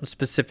something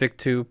specific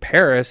to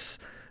Paris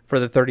for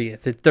the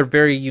 30th. They're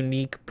very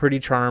unique, pretty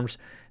charms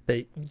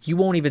that you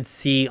won't even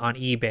see on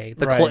eBay.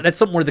 Right. That's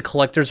something where the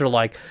collectors are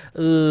like,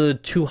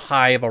 too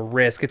high of a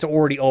risk. It's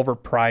already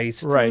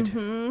overpriced Right.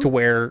 to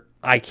where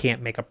I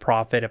can't make a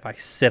profit if I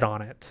sit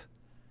on it.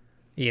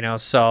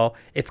 So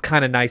it's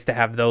kind of nice to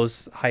have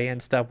those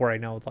high-end stuff where I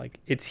know like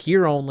it's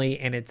here only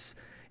and it's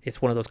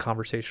one of those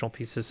conversational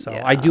pieces. So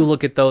I do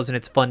look at those and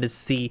it's fun to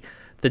see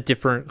the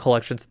different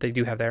collections that they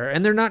do have there.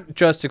 And they're not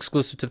just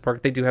exclusive to the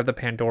park. They do have the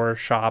Pandora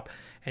shop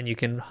and you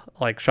can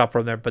like shop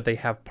from there, but they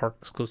have park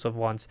exclusive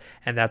ones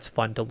and that's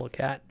fun to look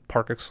at,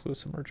 park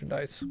exclusive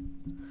merchandise.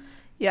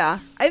 Yeah.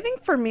 I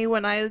think for me,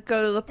 when I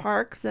go to the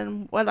parks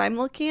and what I'm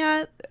looking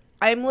at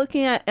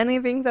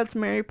anything that's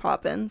Mary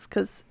Poppins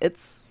because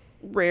it's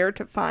rare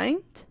to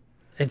find.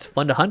 It's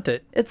fun to hunt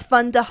it. It's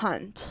fun to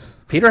hunt.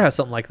 Peter has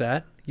something like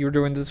that you were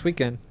doing this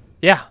weekend.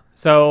 Yeah.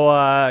 So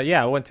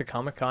I went to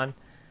Comic-Con,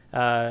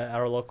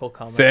 our local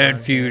Comic-Con. Fan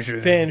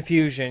Fusion. Fan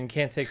Fusion.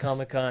 Can't say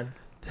Comic-Con.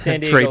 San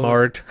Diego.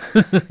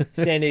 Trademarked.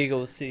 San Diego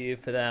will see you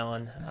for that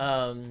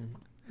one.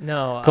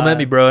 No. Come at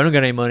me, bro. I don't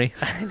got any money.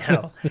 I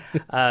know.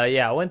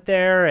 I went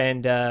there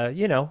and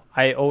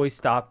I always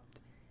stopped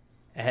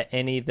at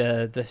any of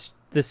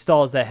the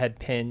stalls that had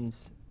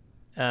pins.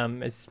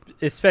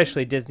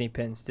 Especially Disney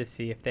pins to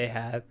see if they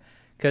have,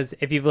 because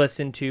if you've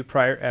listened to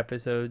prior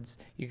episodes,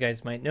 you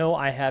guys might know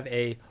I have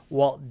a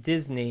Walt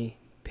Disney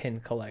pin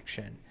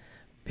collection,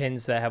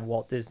 pins that have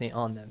Walt Disney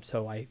on them.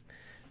 So I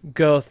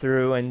go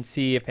through and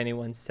see if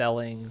anyone's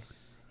selling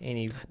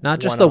any Not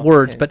just the one-off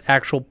words, pins. but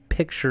actual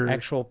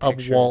pictures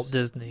of Walt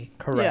Disney.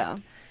 Correct. Yeah.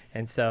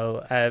 And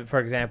so, for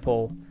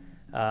example,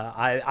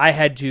 I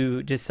had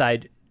to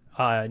decide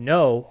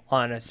no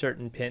on a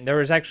certain pin. There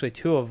was actually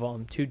two of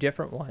them, two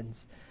different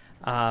ones.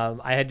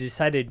 I had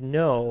decided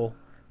no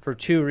for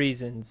two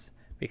reasons.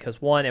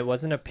 Because one, it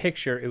wasn't a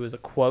picture, it was a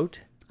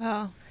quote.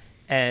 Oh.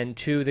 And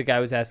two, the guy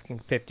was asking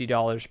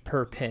 $50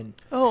 per pin.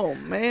 Oh,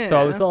 man. So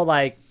I was all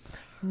like,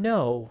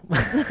 no.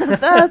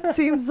 That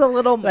seems a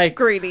little Like-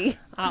 greedy.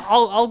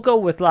 I'll go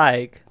with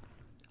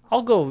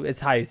I'll go as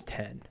high as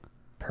 10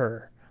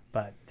 per.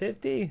 But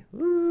 50?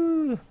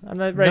 Ooh, I'm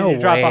not ready No to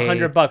drop way.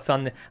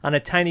 $100 on a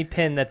tiny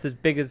pin that's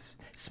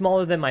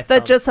smaller than my thumb.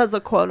 That just has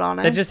a quote on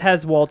it. That just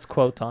has Walt's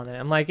quote on it.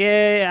 I'm like,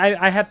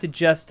 I have to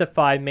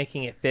justify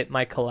making it fit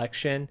my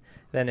collection,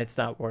 then it's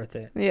not worth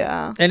it.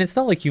 Yeah. And it's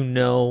not like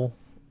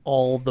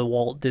all the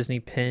Walt Disney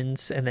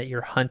pins and that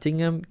you're hunting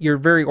them. You're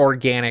very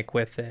organic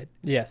with it.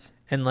 Yes.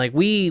 And like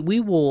we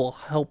will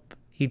help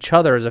each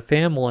other as a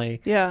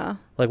family. Yeah.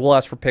 Like we'll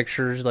ask for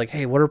pictures like,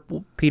 hey, what are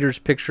Peter's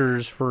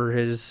pictures for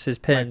his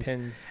pins?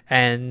 Pin.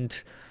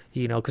 And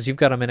because you've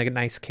got them in a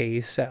nice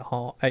case at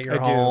home at your I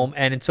do. home.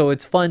 And so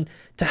it's fun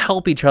to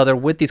help each other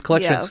with these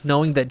collections, Yes.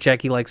 knowing that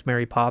Jackie likes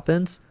Mary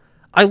Poppins.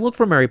 I look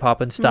for Mary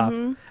Poppins stuff.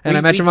 And I We-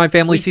 imagine we- my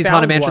family we sees found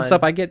Haunted Mansion one.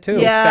 stuff. I get too.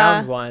 Yeah.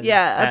 Found one.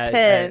 Yeah, a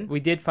pin.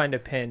 we did find a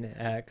pin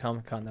at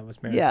Comic-Con that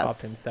was Mary Yes.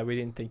 Poppins that we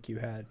didn't think you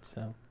had.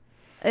 So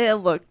It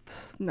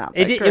looked not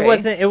that it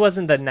great.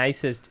 wasn't the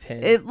nicest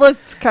pin. It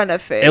looked kind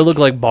of fake. It looked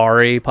like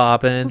Barry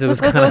Poppins. It was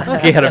kind of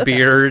like he had a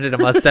beard and a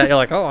mustache. You're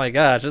like, oh my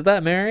gosh, is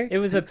that Mary? It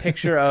was a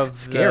picture of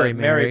Scary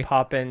the Mary Mary.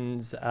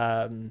 Poppins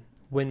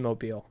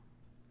windmobile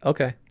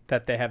Okay.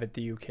 that they have at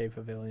the UK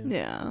Pavilion.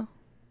 Yeah.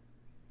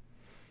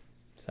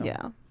 So.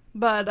 Yeah.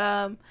 But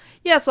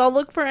so I'll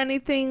look for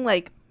anything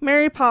like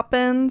Mary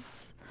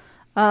Poppins.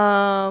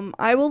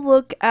 I will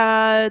look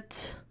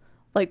at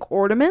like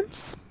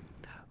ornaments.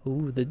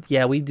 Ooh,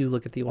 we do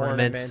look at the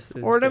ornaments.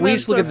 is Ornaments We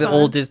used to look are at the fun.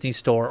 old Disney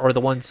store or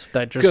the ones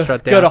that just Go,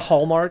 shut down. go to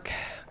Hallmark.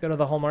 Go to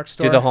the Hallmark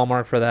store. Do the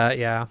Hallmark for that,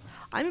 yeah.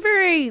 I'm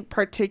very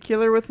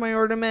particular with my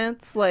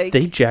ornaments. Like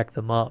They jack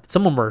them up.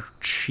 Some of them are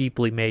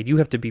cheaply made. You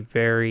have to be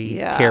very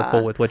Yeah.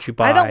 careful with what you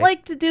buy. I don't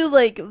like to do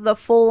like the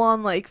full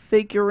on like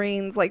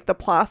figurines, like the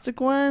plastic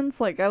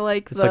ones. Like I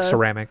like It's like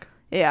ceramic.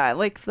 Yeah, I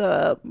like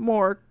the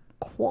more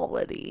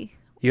quality.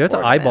 You have to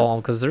eyeball them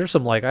ornaments. because there's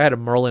some like I had a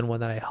Merlin one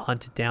that I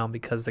hunted down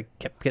because they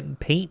kept getting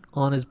paint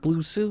on his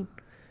blue suit.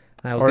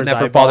 And I was Or getting his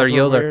that for Father eyeballs were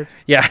Yoder. weird.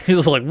 Yeah, he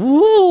was like,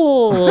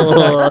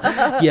 whoa.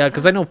 Yeah,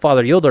 because I know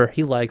Father Yoder,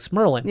 he likes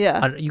Merlin.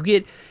 Yeah. You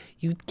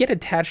get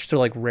attached to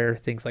like rare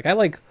things. Like I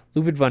like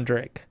Ludwig von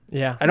Drake.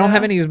 Yeah. I don't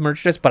have Yeah. any of his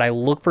merchandise, but I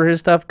look for his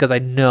stuff because I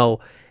know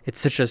it's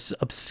such a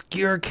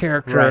obscure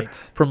character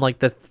Right. from like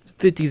the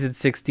 50s and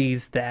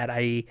 60s that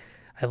I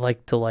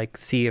like to like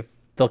see if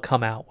they'll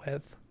come out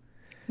with.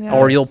 Yeah.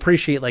 Or you'll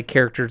appreciate like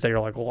characters that you're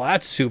like, well,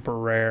 that's super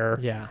rare.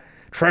 Yeah.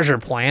 Treasure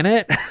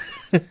Planet.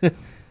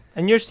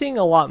 And you're seeing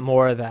a lot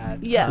more of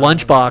that. Yes.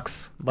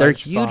 Lunchbox. They're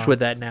huge with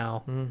Lunchbox. that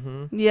now.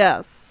 Mm-hmm.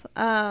 Yes.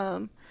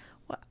 I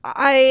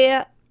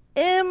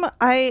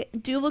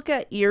do look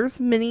at ears,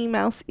 Minnie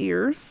Mouse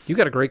ears. You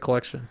got a great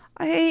collection.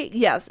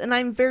 Yes, and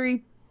I'm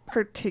very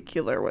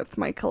particular with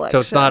my collection. So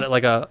it's not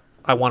like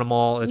I want them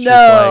all. It's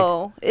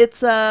no, it's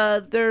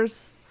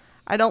there's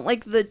I don't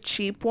like the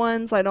cheap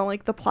ones. I don't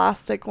like the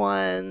plastic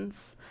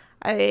ones.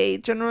 I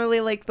generally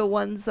like the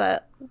ones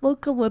that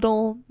look a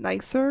little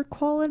nicer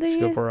quality. just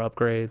go for an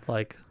upgrade.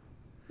 Like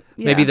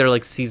Yeah. maybe they're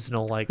like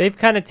seasonal. Like They've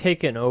kind of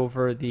taken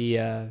over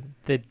the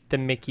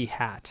Mickey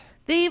hat.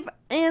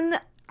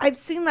 I've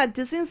seen that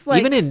Disney's like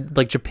even in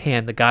like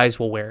Japan, the guys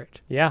will wear it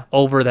Yeah.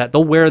 over that.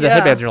 They'll wear the Yeah.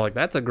 headbands. And you're like,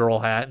 that's a girl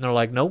hat, and they're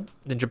like, nope.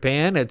 In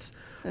Japan, it's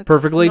it's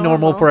perfectly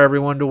normal for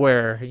everyone to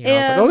wear. You know,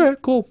 it's like, And-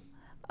 okay, cool.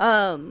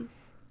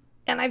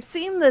 And I've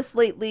seen this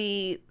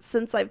lately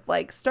since I've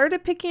like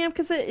started picking up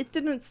because it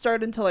didn't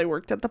start until I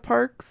worked at the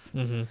parks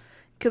Mm-hmm.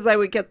 because I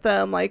would get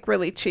them like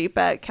really cheap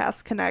at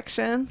Cast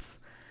Connections,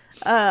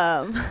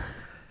 and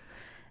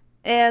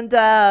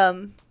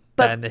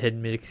but And the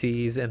hidden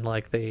Mixies and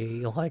like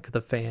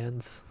the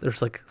fans.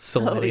 There's like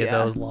so Oh, many yeah.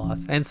 of those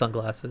lost, and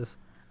sunglasses.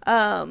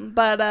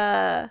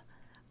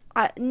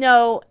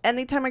 no,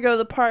 anytime I go to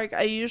the park,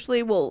 I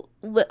usually will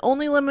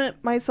only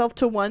limit myself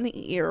to one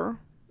ear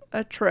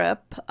a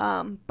trip.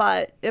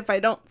 But if I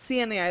don't see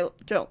any I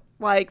don't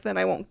like, then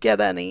I won't get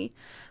any.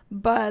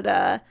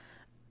 But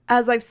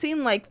as I've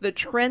seen like the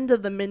trend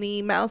of the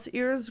Minnie Mouse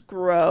ears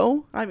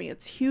grow, I mean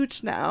it's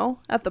huge now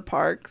at the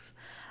parks.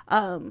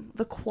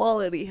 The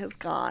quality has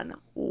gone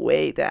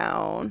way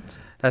down.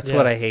 That's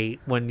what I Yes. hate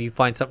when you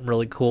find something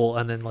really cool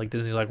and then like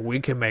Disney's like, we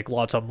can make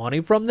lots of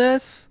money from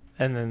this.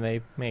 And then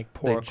they make They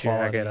poor jag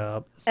quality. it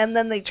up. And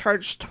then they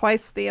charge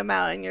twice the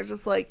amount, and you're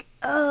just like,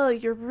 oh,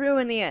 you're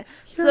ruining it.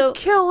 So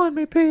killing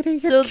me, Petey.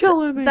 So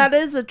that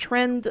is a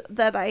trend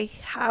that I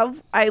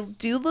have. I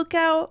do look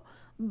out,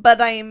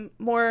 but I'm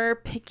more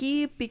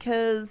picky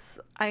because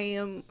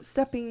I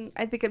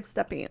think I'm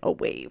stepping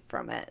away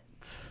from it.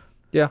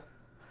 Yeah.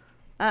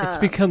 It's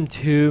become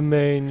too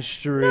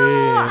mainstream.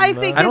 No, I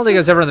think I don't it's think just-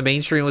 it's ever in the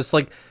mainstream. It's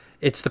like,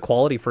 it's the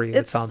quality for you.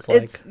 It sounds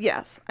like.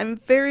 Yes, I'm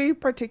very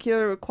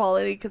particular with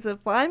quality because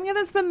if I'm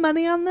gonna spend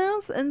money on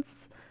this, and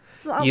it's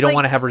not You don't like-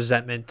 want to have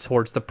resentment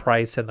towards the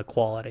price and the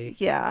quality.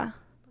 Yeah.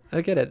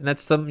 I get it. And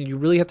that's something you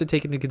really have to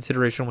take into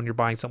consideration when you're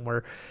buying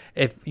somewhere.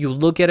 If you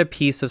look at a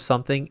piece of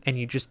something and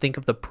you just think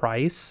of the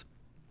price,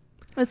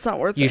 It's not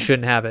worth you it.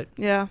 shouldn't have it.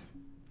 Yeah.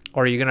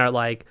 Or are you going to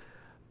like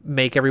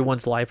make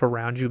everyone's life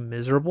around you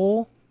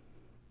miserable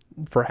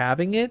for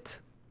having it?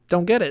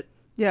 Don't get it.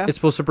 Yeah. It's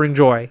supposed to bring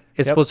joy.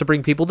 It's Yep. supposed to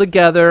bring people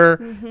together,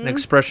 Mm-hmm. an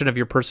expression of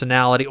your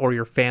personality or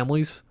your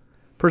family's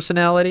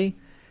personality.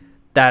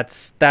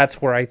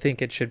 That's where I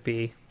think it should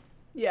be.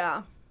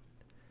 Yeah.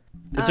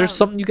 Is there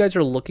something you guys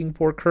are looking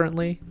for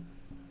currently?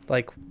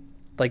 Like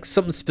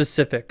something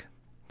specific?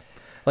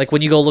 Like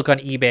when you go look on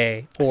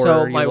eBay or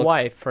So you my look-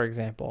 wife, for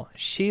example,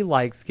 she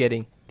likes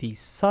getting the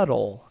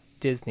subtle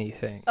Disney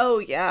things. Oh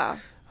yeah.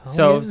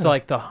 So yeah. so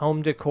like the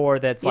home decor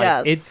that's like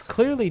Yes. it's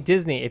clearly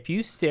Disney. If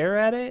you stare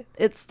at it,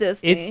 It's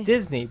Disney. it's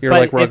Disney. You're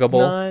but like it's ruggable?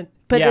 not.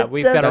 But yeah, it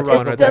we've got a doesn't, That's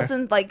one it right there.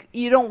 doesn't like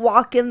you don't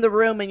walk in the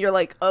room and you're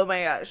like, oh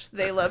my gosh,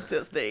 they love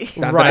Disney.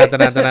 Right. Correct.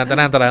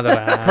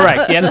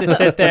 Correct. You have to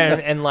sit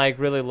there and like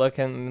really look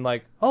and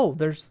like, oh,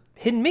 there's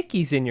hidden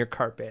Mickeys in your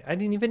carpet. I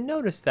didn't even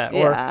notice that.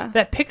 Yeah. Or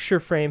that picture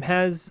frame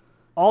has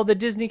all the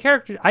Disney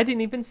characters. I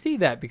didn't even see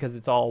that because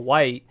it's all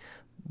white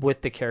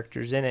with the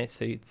characters in it,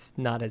 so it's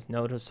not as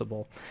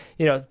noticeable.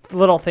 You know,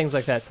 little things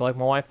like that. So like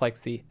my wife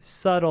likes the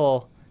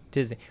subtle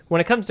Disney. When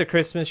it comes to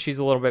Christmas, she's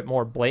a little bit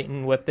more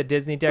blatant with the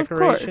Disney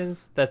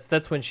decorations.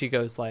 That's when she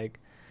goes like,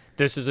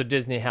 this is a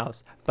Disney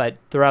house. But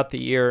throughout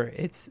the year,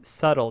 it's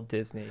subtle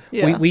Disney.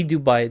 Yeah. We do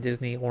buy a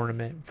Disney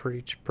ornament for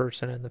each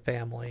person in the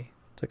family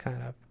to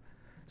kind of.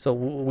 So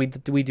we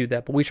do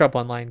that, but we shop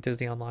online,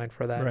 Disney online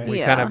for that. Right. We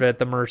Yeah. kind of at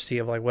the mercy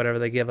of like whatever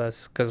they give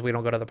us because we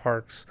don't go to the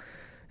parks,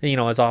 you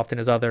know, as often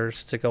as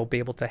others to go be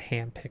able to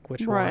hand pick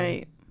which one.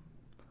 Right.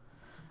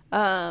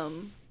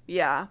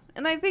 Yeah.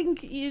 And I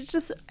think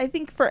I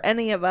think for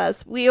any of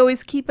us, we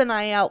always keep an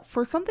eye out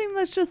for something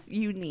that's just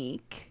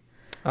unique.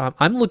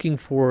 I'm looking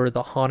for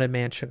the Haunted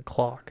Mansion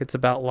clock. It's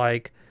about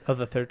like Of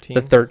the 13.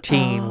 the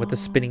 13 with the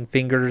spinning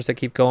fingers that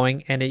keep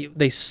going, and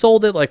they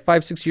sold it like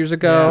 5-6 years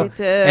ago, They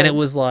did. and it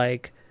was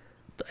like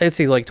I'd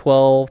say like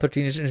 12,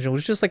 13 inches. It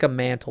was just like a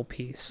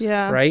mantelpiece,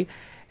 Yeah. right?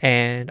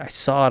 And I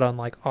saw it on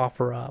like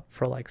OfferUp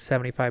for like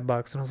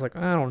 $75, and I was like,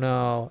 I don't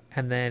know,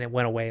 and then it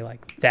went away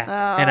like that,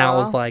 and I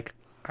was Oh. like,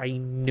 I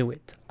knew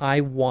it,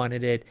 I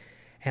wanted it,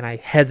 and I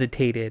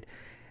hesitated.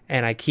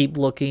 And I keep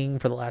looking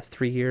for the last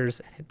 3 years,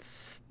 and it's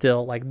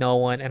still like no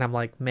one. And I'm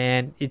like,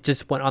 man, it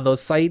just went on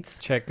those sites.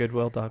 Check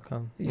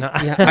goodwill.com. No.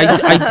 Yeah,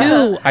 I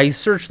do. I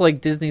search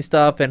like Disney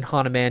stuff and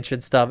Haunted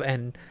Mansion stuff,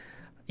 and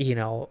you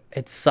know,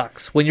 it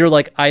sucks when you're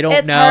like, I don't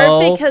It's know.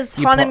 hard because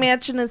You Haunted pro-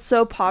 Mansion is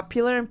so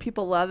popular and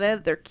people love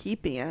it. They're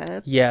keeping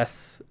it.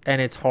 Yes, and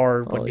it's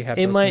hard when you have.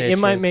 it those might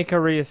niches. make a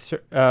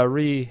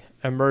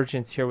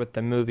emergence here with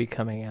the movie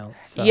coming out.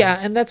 So. Yeah,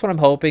 and that's what I'm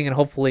hoping, and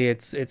hopefully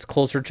it's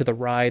closer to the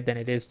ride than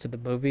it is to the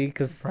movie.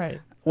 Because Right.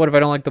 what if I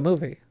don't like the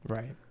movie?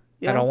 Right.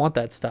 I don't want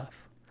that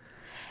stuff.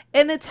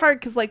 And it's hard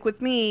because, like,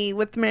 with me,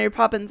 with Mary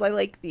Poppins, I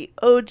like the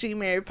OG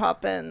Mary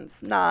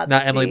Poppins, not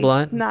Emily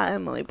Blunt? Not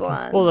Emily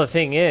Blunt. Well, the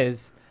thing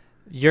is,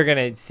 you're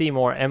gonna see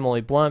more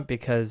Emily Blunt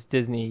because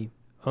Disney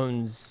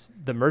owns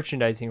the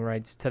merchandising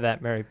rights to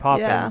that Mary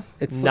Poppins.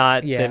 It's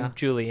not yeah. the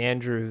Julie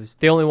Andrews.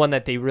 The only one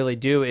that they really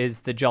do is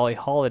the Jolly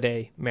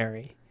Holiday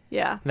Mary.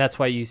 yeah. And that's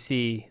why you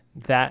see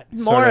that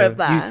More of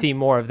that. You see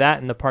more of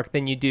that in the park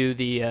than you do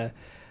the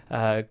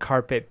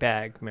carpet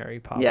bag Mary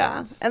Poppins.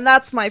 Yeah, and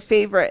that's my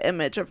favorite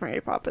image of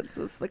Mary Poppins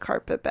is the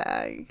carpet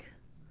bag.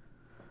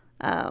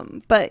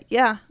 But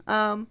yeah,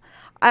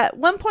 at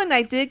one point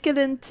I did get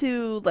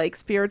into like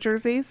spirit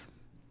jerseys,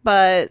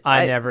 but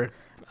I never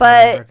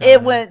But got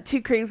it went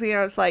too crazy, and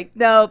I was like,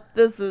 nope,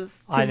 this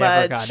is too I much.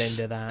 never got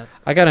into that.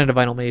 I got into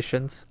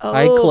Vinylmations. Oh,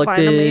 I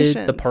collected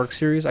the Vinylmations. Park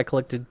series. I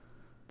collected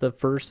the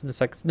first and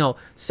the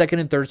second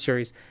and third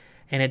series,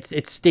 and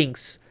it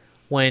stinks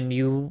when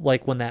you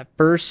when that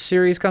first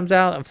series comes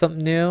out of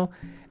something new,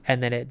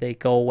 and then they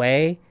go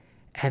away,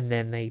 and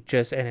then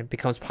it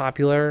becomes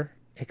popular.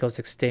 It goes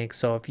extinct.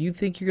 So if you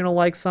think you're gonna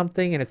like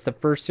something and it's the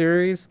first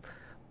series,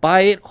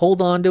 buy it,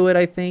 hold on to it.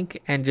 I think,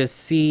 and just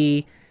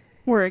see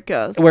Where it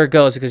goes.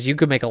 because you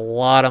could make a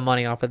lot of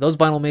money off it. Those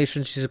Vinylmations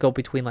used to go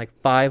between like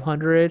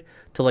 500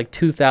 to like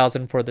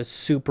 2,000 for the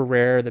super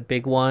rare, the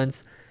big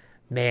ones.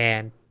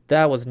 Man,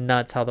 that was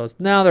nuts how those.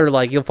 Now they're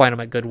like, you'll find them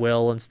at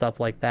Goodwill and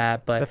stuff like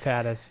that. The But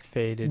fad has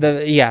faded.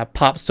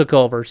 Pops took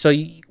over. So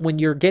when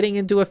you're getting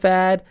into a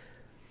fad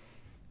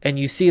and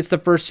you see it's the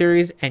first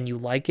series and you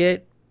like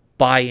it,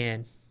 buy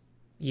in.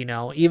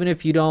 Even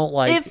if you don't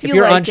like, If if you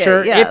you're like it,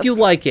 unsure, yes. if you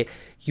like it,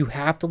 you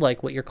have to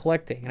like what you're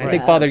collecting. And I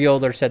think Right. Father Yes.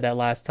 Yoder said that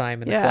last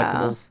time in the Yeah.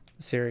 collectibles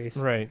series.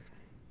 Right.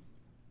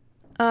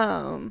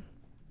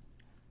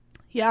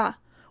 Yeah.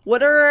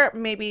 What are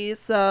maybe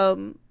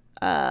some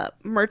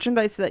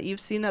merchandise that you've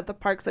seen at the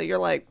parks that you're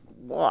like,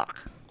 blah,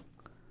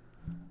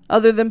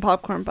 other than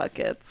popcorn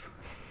buckets?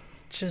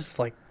 Just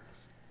like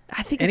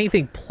I think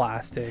anything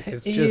plastic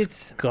is just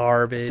It's-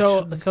 garbage.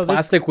 so this-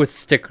 plastic with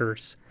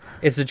stickers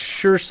is a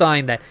sure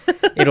sign that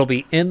it'll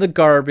be in the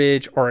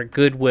garbage or at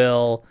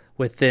Goodwill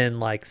within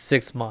like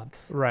 6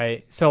 months.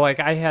 Right. So I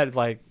had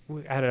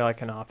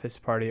an office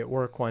party at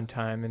work one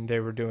time, and they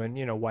were doing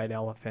white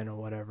elephant or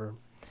whatever,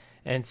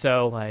 and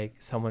so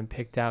someone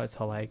picked out.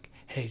 So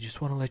hey,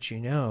 just want to let you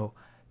know,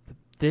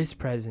 this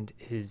present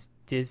is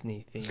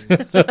Disney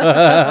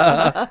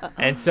themed.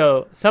 And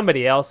so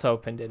somebody else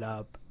opened it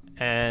up,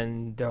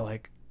 and they're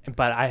like,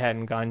 but I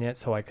hadn't gone yet,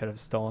 so I could have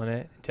stolen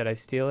it. Did I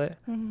steal it?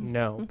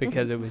 No,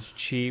 because it was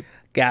cheap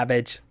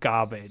Garbage.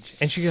 garbage.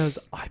 And she goes,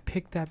 I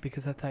picked that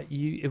because I thought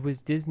it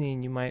was Disney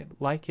and you might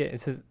like it.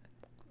 It says,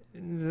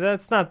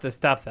 that's not the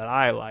stuff that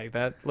I like.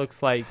 That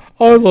looks like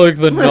I like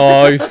the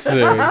nice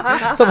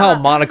things. Somehow a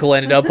monocle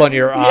ended up on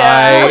your eye,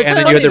 Well, it's and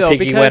then funny your other though,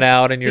 piggy went because-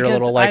 out, and your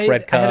because little red I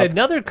cup. had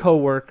another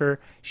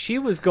coworker. She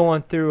was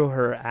going through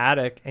her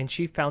attic and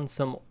she found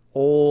some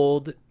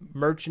old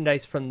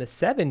merchandise from the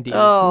 70s.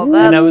 Oh, and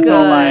I that's was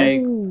all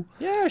good. like,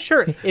 yeah,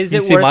 sure. Is You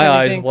it see worth my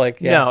eyes, anything?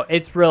 yeah. No,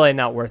 it's really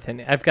not worth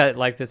it. I've got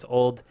this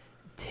old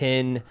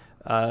tin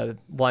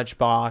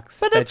lunchbox,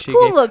 But that it's she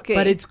cool gave- looking.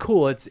 But it's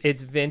cool. It's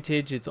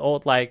vintage. It's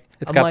old. It's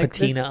I'm got like,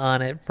 patina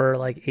on it for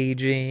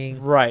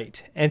aging.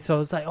 Right. And so I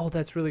was like, oh,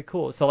 that's really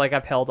cool. So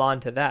I've held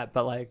on to that.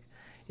 But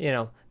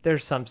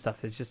there's some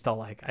stuff that's just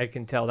all I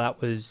can tell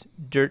that was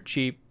dirt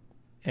cheap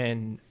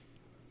and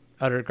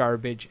utter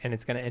garbage, and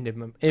it's going to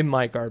end in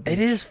my garbage. It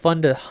is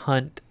fun to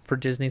hunt for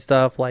Disney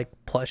stuff like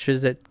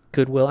plushes at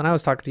Goodwill. And I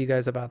was talking to you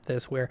guys about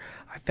this where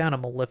I found a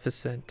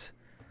Maleficent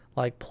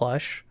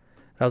plush.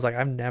 I was like,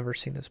 I've never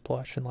seen this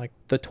plush in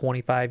the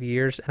 25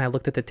 years. And I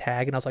looked at the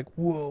tag and I was like,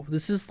 whoa,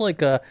 this is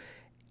like a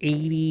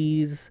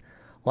 80s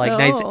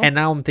nice. Oh. And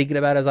now I'm thinking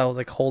about it as I was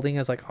holding it.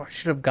 I was like, oh, I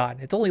should have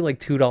gotten it. It's only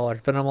 $2,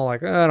 but I'm all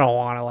like, I don't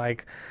want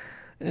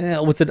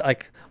to what's it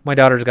my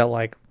daughter's got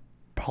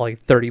probably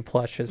 30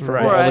 plushes for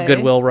all the Right.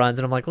 Goodwill runs,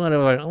 and I'm like, what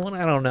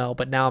I don't know.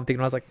 But now I'm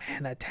thinking, I was like,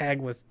 man, that tag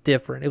was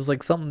different. It was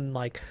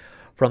something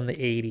from the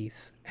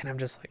 80s, and I'm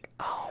just like,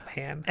 oh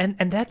man.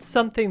 And that's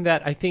something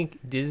that I think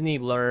Disney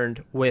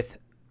learned with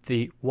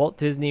the Walt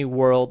Disney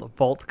World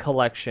Vault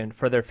Collection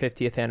for their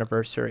 50th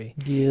anniversary.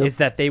 Yep. Is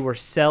that they were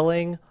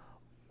selling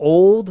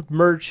old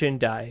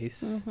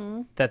merchandise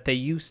that they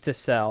used to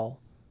sell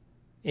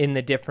in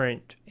the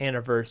different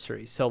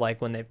anniversaries. So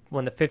when the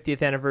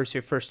 50th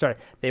anniversary first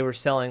started, they were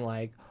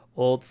selling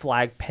old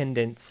flag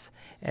pendants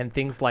and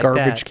things like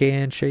Garbage that.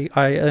 can shake.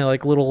 I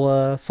like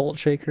little salt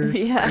shakers.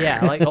 Yeah.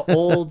 Yeah,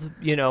 old,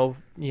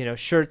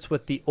 shirts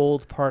with the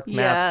old park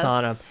maps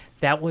on them. Yes.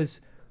 That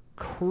was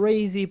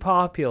crazy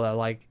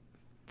popular.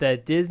 The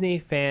Disney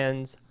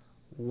fans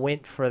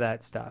went for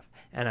that stuff,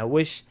 and I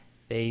wish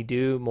they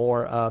do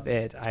more of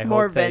it. I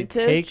More hope they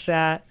vintage? take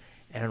that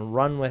and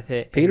run with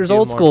it. and Peter's do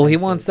old more school. He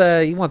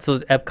vintage. wants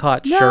those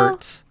Epcot No.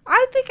 shirts.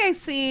 I think I've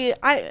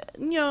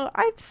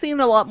seen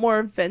a lot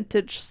more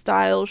vintage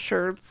style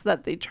shirts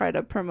that they try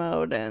to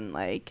promote and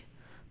like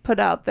put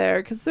out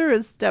there, because there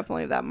is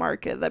definitely that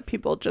market that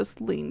people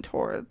just lean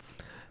towards.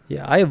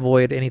 Yeah, I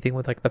avoid anything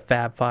with like the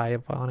Fab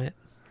Five on it.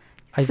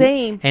 I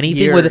Same.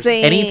 Anything with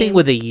Same. anything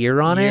with a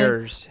year on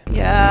Years.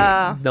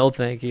 Yeah. it. No,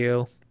 thank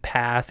you.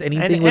 Pass.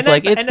 Anything And with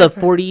like I've- it's and the I've-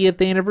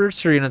 40th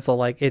anniversary and it's all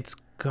like it's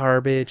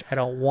garbage. I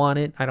don't want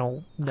it. I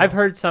don't. No. I've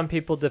heard some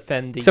people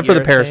defend the except for the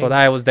year Paris thing. one.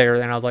 I was there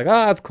and I was like, oh,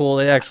 that's cool.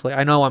 They actually,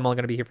 I know I'm only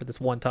gonna be here for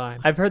this one time.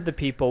 I've heard the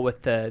people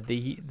with the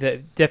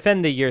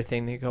defend the year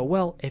thing. They go,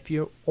 well, if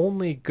you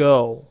only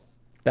go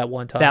that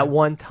one time. that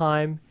one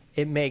time,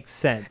 it makes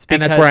sense.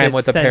 And that's because where I am it's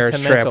with the Paris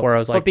trip, sentimental. where I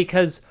was like- but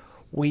because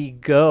we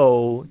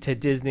go to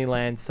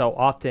Disneyland so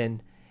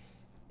often,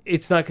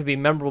 it's not going to be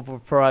memorable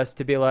for us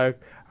to be like,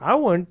 I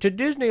went to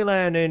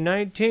Disneyland in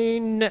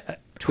 1920.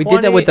 We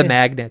did that with the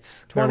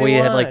magnets when we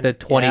had like the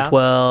 21. Yeah.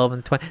 2012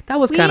 and 20. That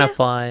was kind of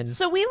fun.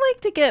 So we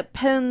like to get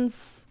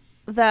pins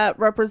that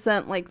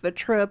represent like the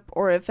trip,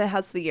 or if it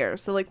has the year.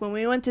 So like when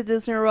we went to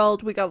Disney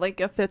World, we got like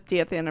a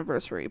 50th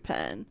anniversary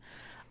pin.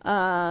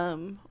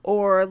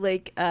 Or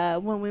like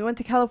when we went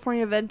to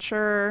California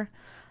Adventure,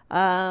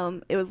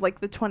 it was like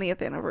the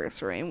 20th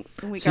anniversary.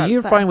 And we So got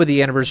you're that. fine with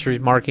the anniversaries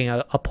marking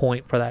a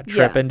point for that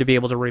trip and to be Yes.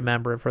 able to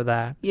remember it for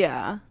that.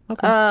 Yeah.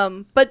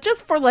 Okay. But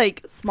just for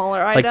like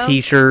smaller items. Like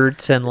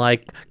T-shirts and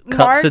like cups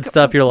Mark, and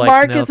stuff. You're like,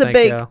 Mark no, is a thank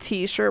big you.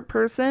 T-shirt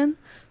person,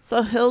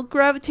 so he'll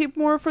gravitate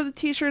more for the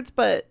T-shirts.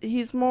 But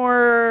he's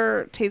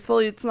more tasteful.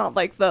 It's not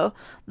like the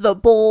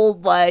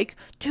bold like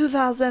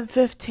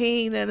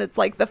 2015 and it's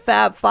like the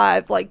Fab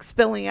Five like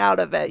spilling out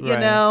of it. You Right.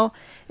 know,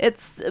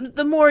 it's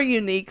the more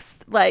unique,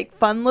 like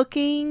fun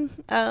looking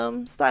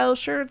style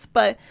shirts.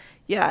 But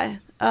yeah,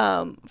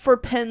 for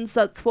pins,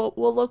 that's what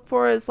we'll look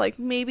for, is like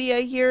maybe a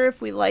year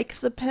if we like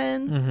the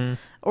pin, Mm-hmm.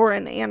 or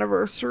an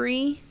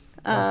anniversary.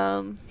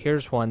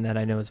 Here's one that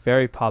I know is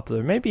very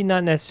popular. Maybe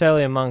not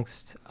necessarily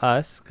amongst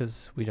us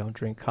because we don't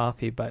drink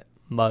coffee, but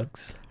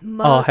mugs.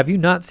 Oh, have you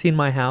not seen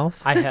my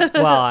house? I have.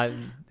 Well,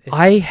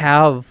 I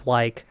have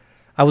like,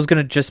 I was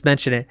gonna just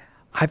mention it.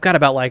 I've got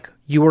about like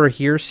You Were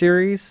Here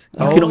series.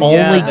 You Oh, can only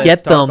yeah, the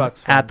get them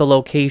Starbucks at the ones.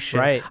 location.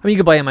 Right. I mean, you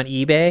could buy them on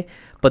eBay,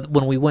 but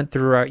when we went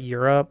throughout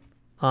Europe,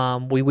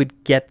 we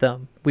would get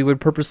them. We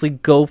would purposely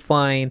go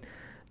find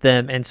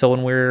them, and so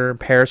when we were in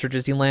Paris or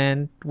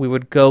Disneyland, we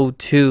would go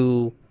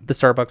to the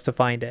Starbucks to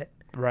find it.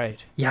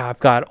 right. Yeah, I've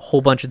got a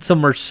whole bunch, and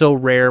some are so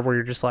rare where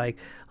you're just like,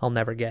 I'll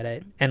never get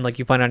it. And like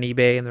you find on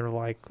eBay, and they're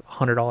like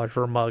 $100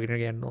 for a mug, and you're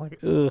getting like,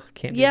 ugh,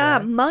 can't. Do Yeah,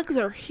 that. mugs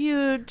are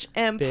huge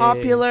and Big.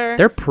 popular.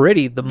 They're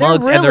pretty, the They're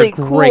mugs, and really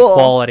they're great cool.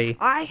 quality.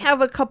 I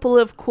have a couple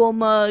of cool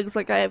mugs.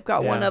 Like I have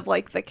got one Yeah. of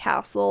like the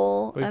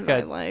castle, We've and got-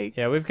 I like.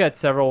 Yeah, we've got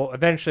several.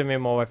 Eventually, me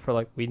and my wife were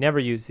like, we never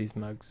use these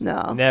mugs.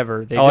 No.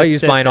 Never. They Oh, I just use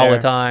sit mine all the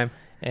there time.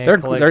 and They'll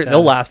collect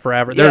they'll dust. last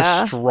forever. Yeah.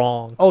 They're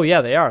strong. Oh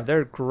yeah, they are.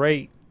 They're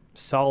great,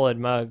 solid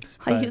mugs.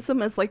 I but- use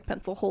them as like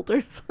pencil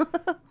holders.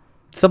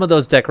 Some of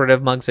those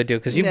decorative mugs I do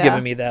because you've Yeah.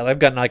 given me that. I've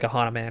gotten like a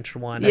Haunted Mansion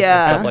one.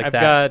 Yeah. And stuff like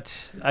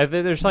I've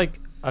that. there's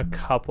like a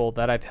couple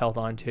that I've held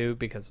on to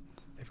because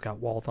they've got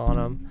Walt on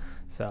them.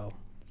 So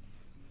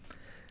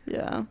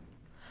Yeah.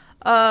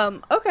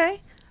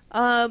 Okay.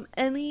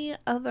 Any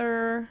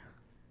other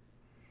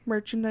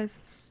merchandise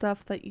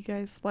stuff that you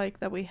guys like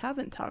that we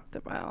haven't talked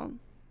about?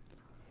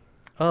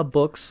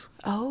 Books.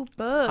 Oh,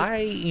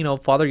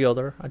 books. Father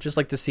Yoder. I just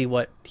like to see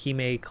what he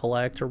may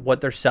collect or what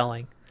they're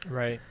selling.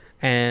 right.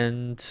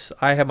 And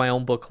I have my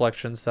own book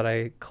collections that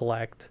I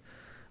collect,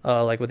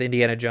 like with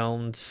Indiana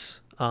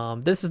Jones.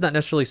 This is not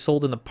necessarily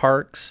sold in the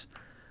parks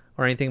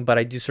or anything, but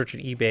I do search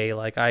on eBay.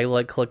 Like I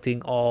like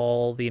collecting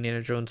all the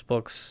Indiana Jones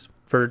books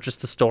for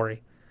just the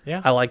story.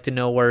 Yeah. I like to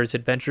know where his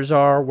adventures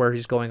are, where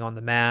he's going on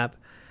the map.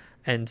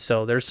 And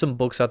so there's some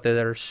books out there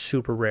that are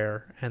super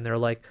rare, and they're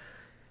like,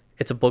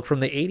 it's a book from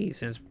the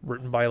 80s and it's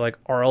written by like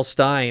R.L.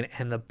 Stein,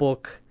 and the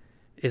book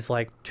is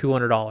like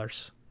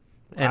 $200.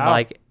 And Wow.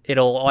 like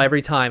it'll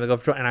every time I go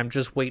through, and I'm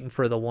just waiting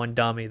for the one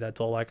dummy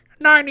that's all like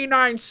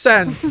 99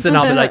 cents, and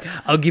I'll be like,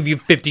 I'll give you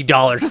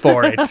 $50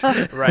 for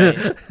it.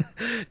 Right.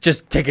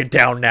 Just take it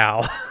down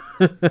now.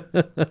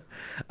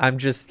 I'm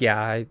just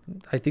I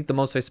think the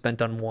most I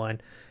spent on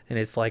one, and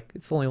it's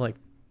only like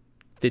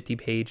 50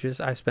 pages.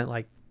 I spent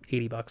like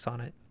 $80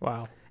 on it,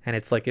 Wow. and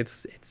it's like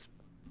it's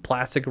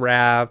plastic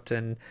wrapped,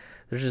 and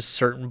there's just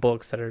certain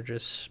books that are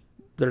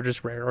they're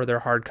just rare, or they're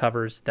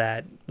hardcovers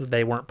that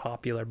they weren't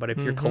popular, but if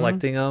you're Mhm.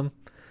 collecting them,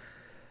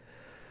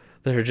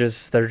 they're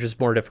just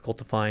more difficult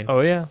to find.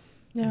 Oh yeah.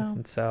 Yeah.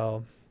 And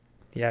so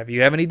if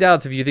you have any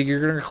doubts, if you think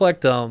you're going to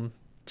collect them,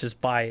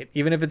 just buy it,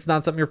 even if it's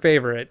not something your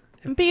favorite.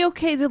 And be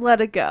okay to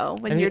let it go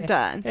when And you're y-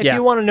 done. If Yeah.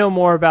 you want to know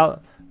more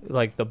about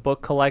like the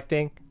book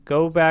collecting,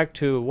 go back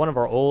to one of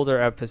our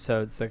older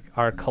episodes, like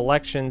our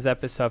collections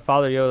episode.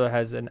 Father Yoder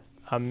has an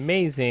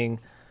amazing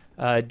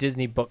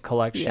Disney book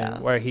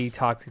collection where he Yes.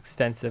 talks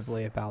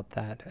extensively about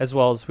that, as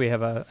well as we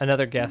have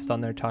another guest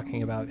on there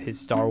talking about his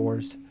Star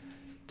Wars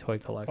toy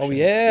collection. Oh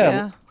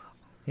yeah.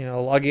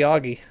 Loggy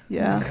Oggy.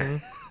 Yeah.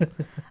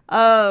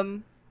 Mm-hmm.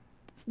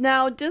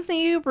 Now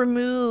Disney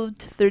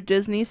removed their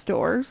Disney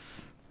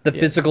stores. The Yeah,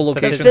 physical the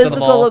locations of the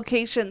Physical mall.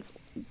 locations.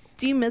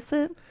 Do you miss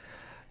it?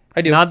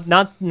 I do.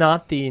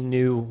 Not the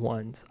new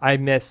ones. I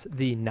miss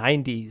the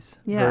 90s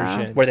Yeah.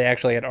 version. Where they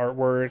actually had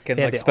artwork and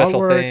They had like the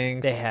special artwork,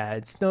 things. They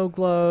had snow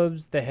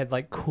globes. They had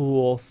like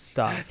cool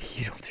stuff.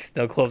 You don't see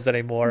snow globes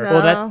anymore. No.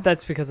 Well,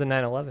 that's because of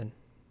 9/11.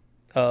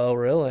 Oh,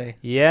 really?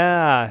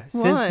 Yeah,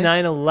 since Why?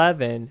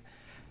 9/11,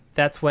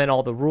 that's when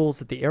all the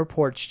rules at the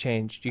airports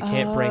changed. You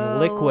can't bring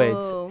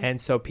liquids, Oh. and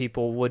so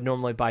people would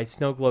normally buy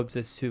snow globes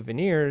as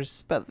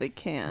souvenirs. But they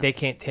can't. They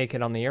can't take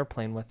it on the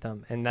airplane with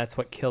them, and that's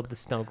what killed the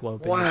snow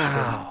globe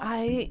Wow.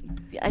 I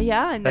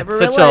never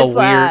That's such realized a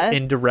that.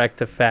 weird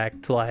indirect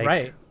effect. Like,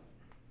 industry. Right.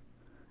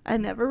 I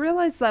never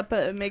realized that,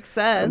 but it makes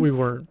sense. we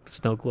weren't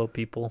snow globe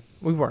people.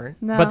 We weren't,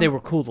 No. but they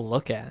were cool to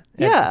look at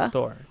the Yeah.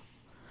 store.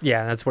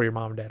 Yeah, that's where your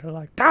mom and dad are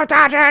like, don't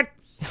touch it!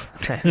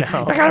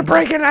 No. I gotta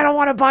break it. I don't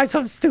want to buy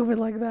something stupid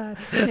like that.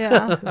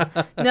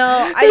 Yeah.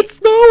 No, It's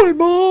snowing,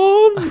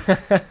 Mom!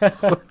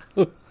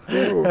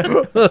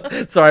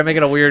 Sorry, I'm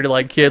making a weird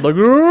like kid like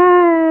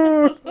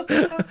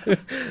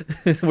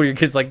where your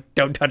kid's like,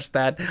 don't touch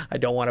that. I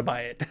don't want to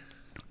buy it.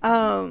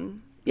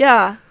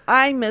 yeah,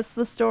 I miss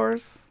the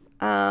stores.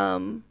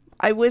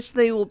 I wish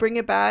they will bring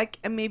it back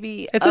and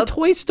maybe It's a up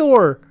toy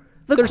store.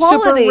 the They're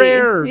quality. super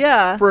rare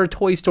Yeah. for a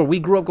toy store. We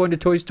grew up going to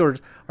toy stores.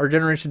 Our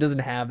generation doesn't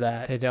have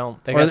that. They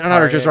don't. They Or got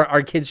not just Target.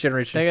 our kids'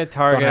 generation. They got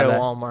Target have at that.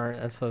 Walmart.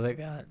 That's what they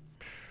got.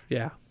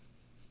 Yeah.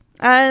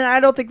 And I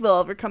don't think they'll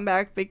ever come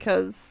back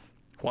because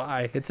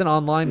Why? It's an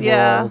online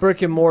Yeah. world.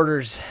 Brick and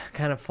mortar's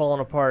kind of falling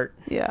apart.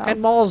 yeah.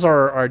 And malls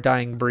are a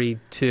dying breed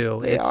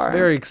too. They It's are.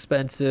 very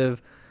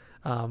expensive.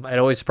 It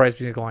always surprised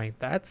me going,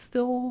 that's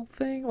still a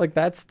thing? Like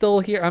that's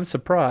still here? I'm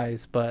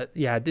surprised. But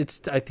yeah, I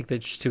think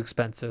that's just too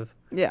expensive.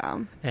 Yeah.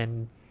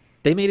 And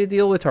they made a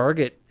deal with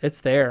Target.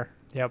 It's there.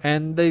 Yep.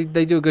 And they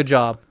do a good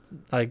job.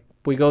 Like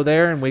we go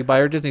there and we buy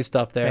our Disney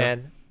stuff there.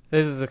 Man,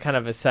 this is a kind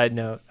of a side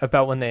note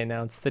about when they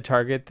announced the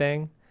Target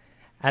thing.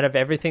 Out of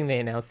everything they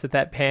announced at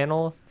that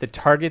panel, the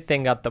Target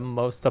thing got the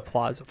most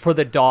applause for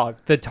the dog.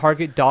 The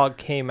Target dog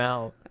came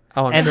out.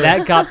 Oh, I'm And sure.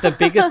 that got the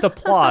biggest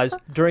applause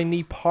during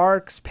the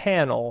parks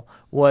panel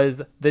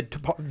was the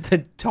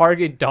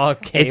Target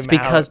dog came out. It's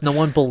because no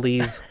one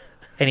believes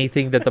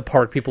anything that the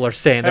park people are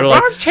saying. They're Bob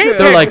like, Chapek.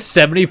 they're like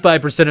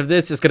 75% of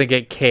this is gonna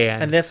get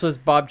canned. And this was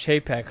Bob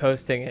Chapek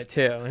hosting it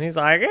too. And he's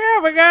like,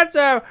 yeah, we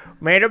got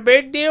made a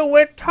big deal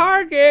with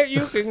Target.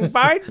 You can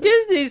buy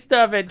Disney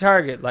stuff at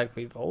Target. Like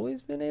we've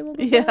always been able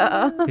to.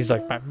 Yeah. He's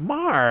like, but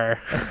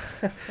Mar,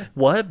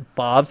 what?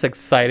 Bob's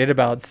excited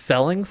about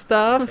selling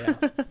stuff.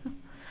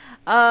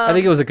 I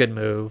think it was a good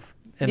move.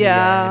 In the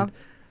Yeah. end,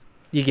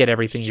 you get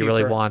everything you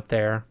really Cheaper. want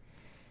there.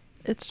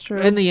 It's true.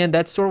 In the end,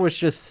 that store was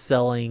just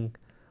selling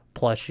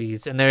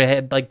plushies, and they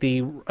had like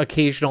the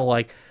occasional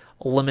like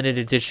limited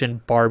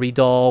edition Barbie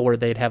doll where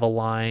they'd have a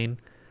line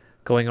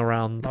going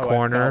around the My wife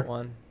corner. got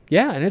one.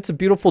 Yeah, and it's a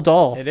beautiful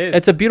doll. It is.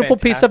 It's a It's beautiful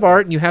piece of fantastic.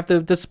 art, and you have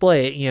to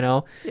display it.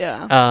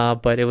 yeah.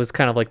 But it was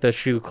kind of like the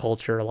shoe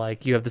culture.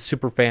 Like you have the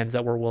super fans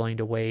that were willing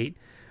to wait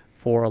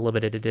for a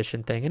limited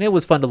edition thing, and it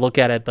was fun to look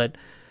at it. But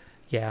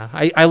yeah,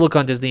 I look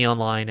on Disney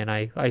online and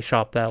I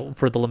shop that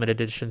for the limited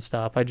edition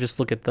stuff. I just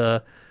look at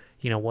the,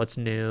 what's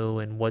new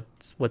and what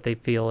they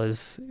feel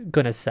is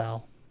gonna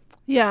sell.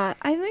 Yeah,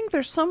 I think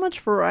there's so much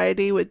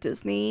variety with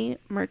Disney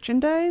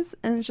merchandise,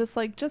 and it's just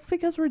like just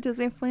because we're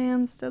Disney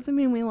fans doesn't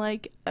mean we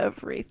like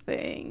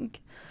everything.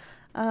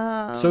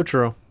 So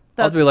true. I'll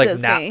that's be like,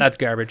 Disney. nah, that's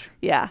garbage.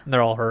 Yeah, And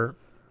they're all hurt.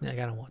 Like,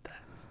 I don't want that.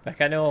 Like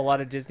I know a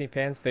lot of Disney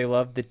fans, they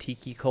love the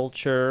tiki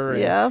culture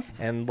and, Yeah.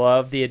 and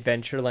love the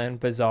Adventureland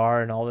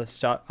Bazaar and all this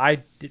stuff.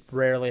 I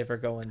rarely ever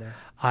go in there.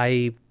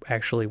 I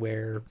actually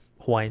wear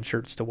Hawaiian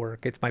shirts to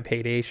work. It's my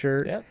payday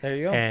shirt. Yeah, there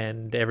you go.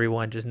 And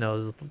everyone just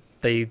knows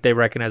they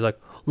recognize like,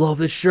 love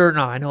this shirt.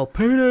 Now I know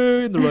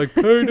payday. And they're like,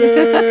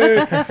 payday.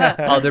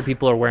 Other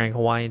people are wearing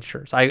Hawaiian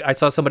shirts. I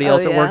saw somebody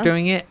else at work yeah?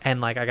 doing it,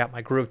 and like I got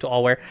my group to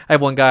all wear. I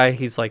have one guy,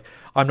 he's like,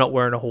 I'm not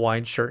wearing a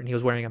Hawaiian shirt, and he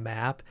was wearing a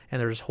map, and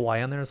there's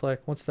Hawaii on there. It's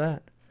like, what's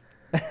that?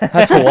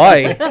 That's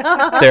Hawaii.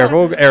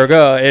 Therefore,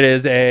 ergo, it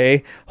is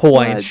a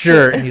Hawaiian What?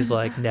 shirt. And he's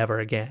like, never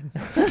again.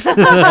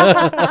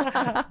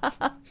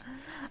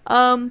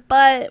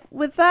 But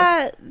with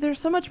that, there's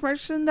so much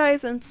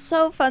merchandise and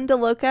so fun to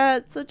look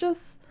at. So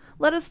just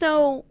let us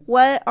know,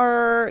 what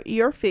are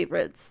your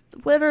favorites?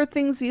 What are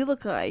things you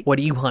look like? What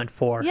do you hunt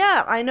for?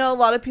 Yeah, I know a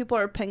lot of people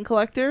are pen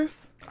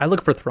collectors. I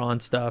look for Thrawn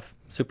stuff.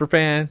 Super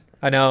fan.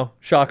 I know.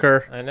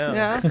 Shocker. I know.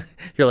 Yeah.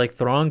 You're like,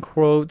 Thrawn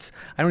quotes.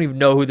 I don't even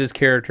know who this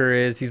character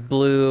is. He's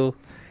blue.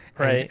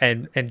 Right.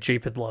 And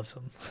Japheth loves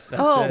him.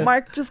 Oh, it.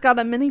 Mark just got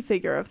a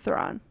minifigure of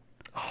Thrawn.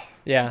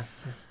 Yeah.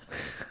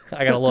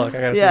 I gotta look.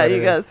 I gotta see. Yeah, what it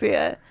you is. gotta see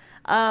it.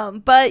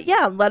 But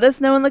yeah, let us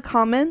know in the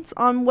comments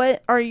on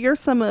what are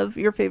some of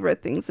your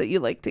favorite things that you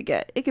like to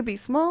get. It could be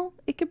small,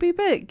 it could be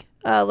big.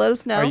 Let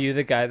us know. Are you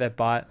the guy that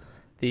bought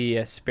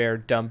the spare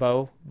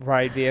Dumbo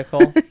ride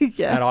vehicle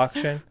Yeah. at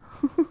auction?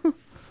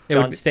 It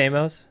John would be-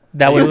 Stamos?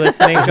 That Are you would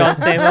listening, John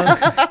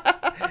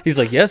Stamos? He's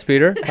like, yes,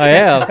 Peter, I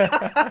am.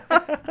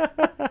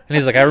 And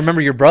he's like, I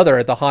remember your brother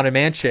at the Haunted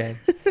Mansion.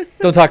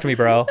 Don't talk to me,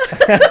 bro.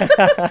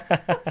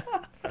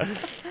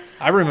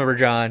 I remember,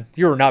 John.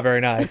 You were not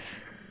very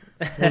nice.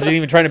 I wasn't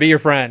even trying to be your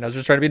friend. I was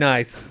just trying to be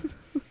nice.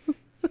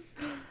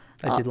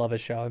 I did love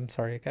his show. I'm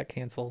sorry it got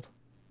canceled.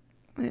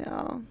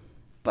 Yeah.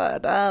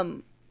 But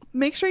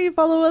make sure you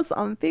follow us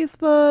on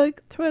Facebook,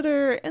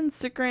 Twitter,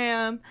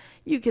 Instagram.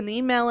 You can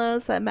email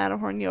us at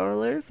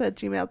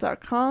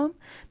matterhornyodelers@gmail.com.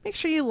 Make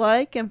sure you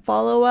like and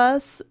follow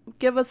us.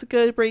 Give us a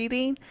good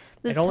rating.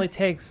 It only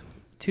takes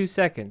 2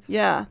 seconds.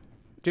 Yeah.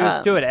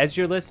 Just do it as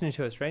you're listening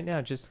to us right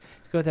now. Just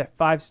go there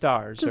 5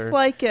 stars. Just or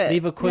like it.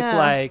 Leave a quick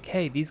like,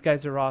 hey, these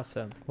guys are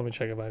awesome. Let me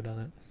check if I've done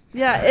it.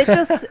 Yeah, it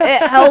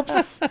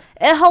helps.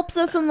 It helps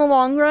us in the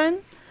long run.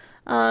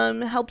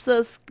 It helps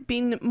us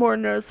be more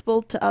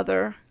noticeable to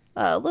other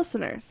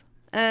listeners.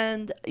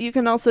 And you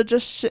can also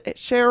just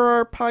share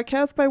our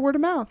podcast by word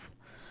of mouth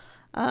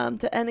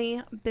to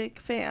any big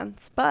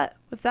fans. But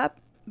with that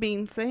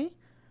being said,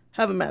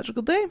 have a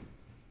magical day.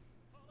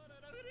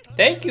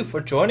 Thank you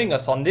for joining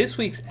us on this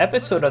week's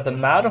episode of the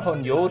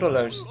Matterhorn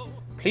Yodelers.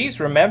 Please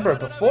remember,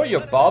 before your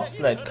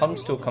bobsled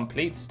comes to a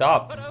complete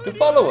stop, to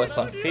follow us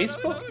on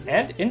Facebook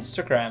and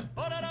Instagram.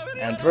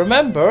 And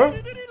remember...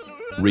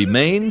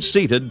 Remain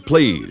seated,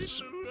 please.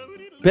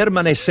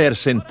 Permanecer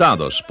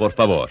sentados, por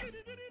favor.